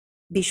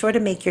 Be sure to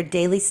make your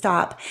daily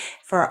stop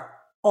for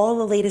all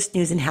the latest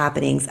news and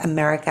happenings,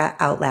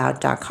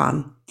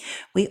 AmericaOutloud.com.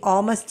 We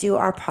all must do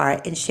our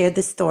part and share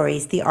the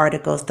stories, the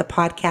articles, the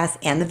podcasts,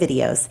 and the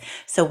videos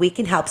so we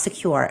can help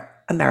secure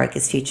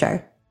America's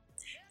future.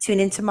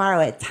 Tune in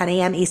tomorrow at 10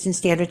 a.m. Eastern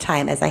Standard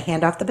Time as I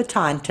hand off the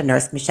baton to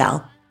Nurse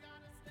Michelle.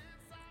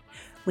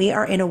 We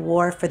are in a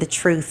war for the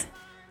truth.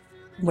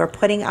 We're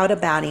putting out a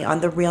bounty on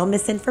the real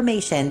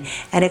misinformation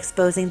and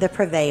exposing the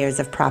purveyors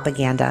of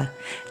propaganda.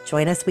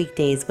 Join us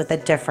weekdays with a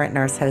different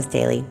Nurse Host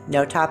Daily.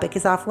 No topic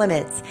is off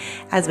limits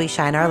as we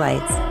shine our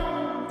lights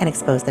and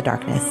expose the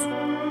darkness.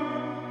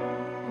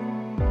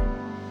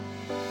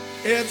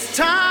 It's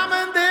time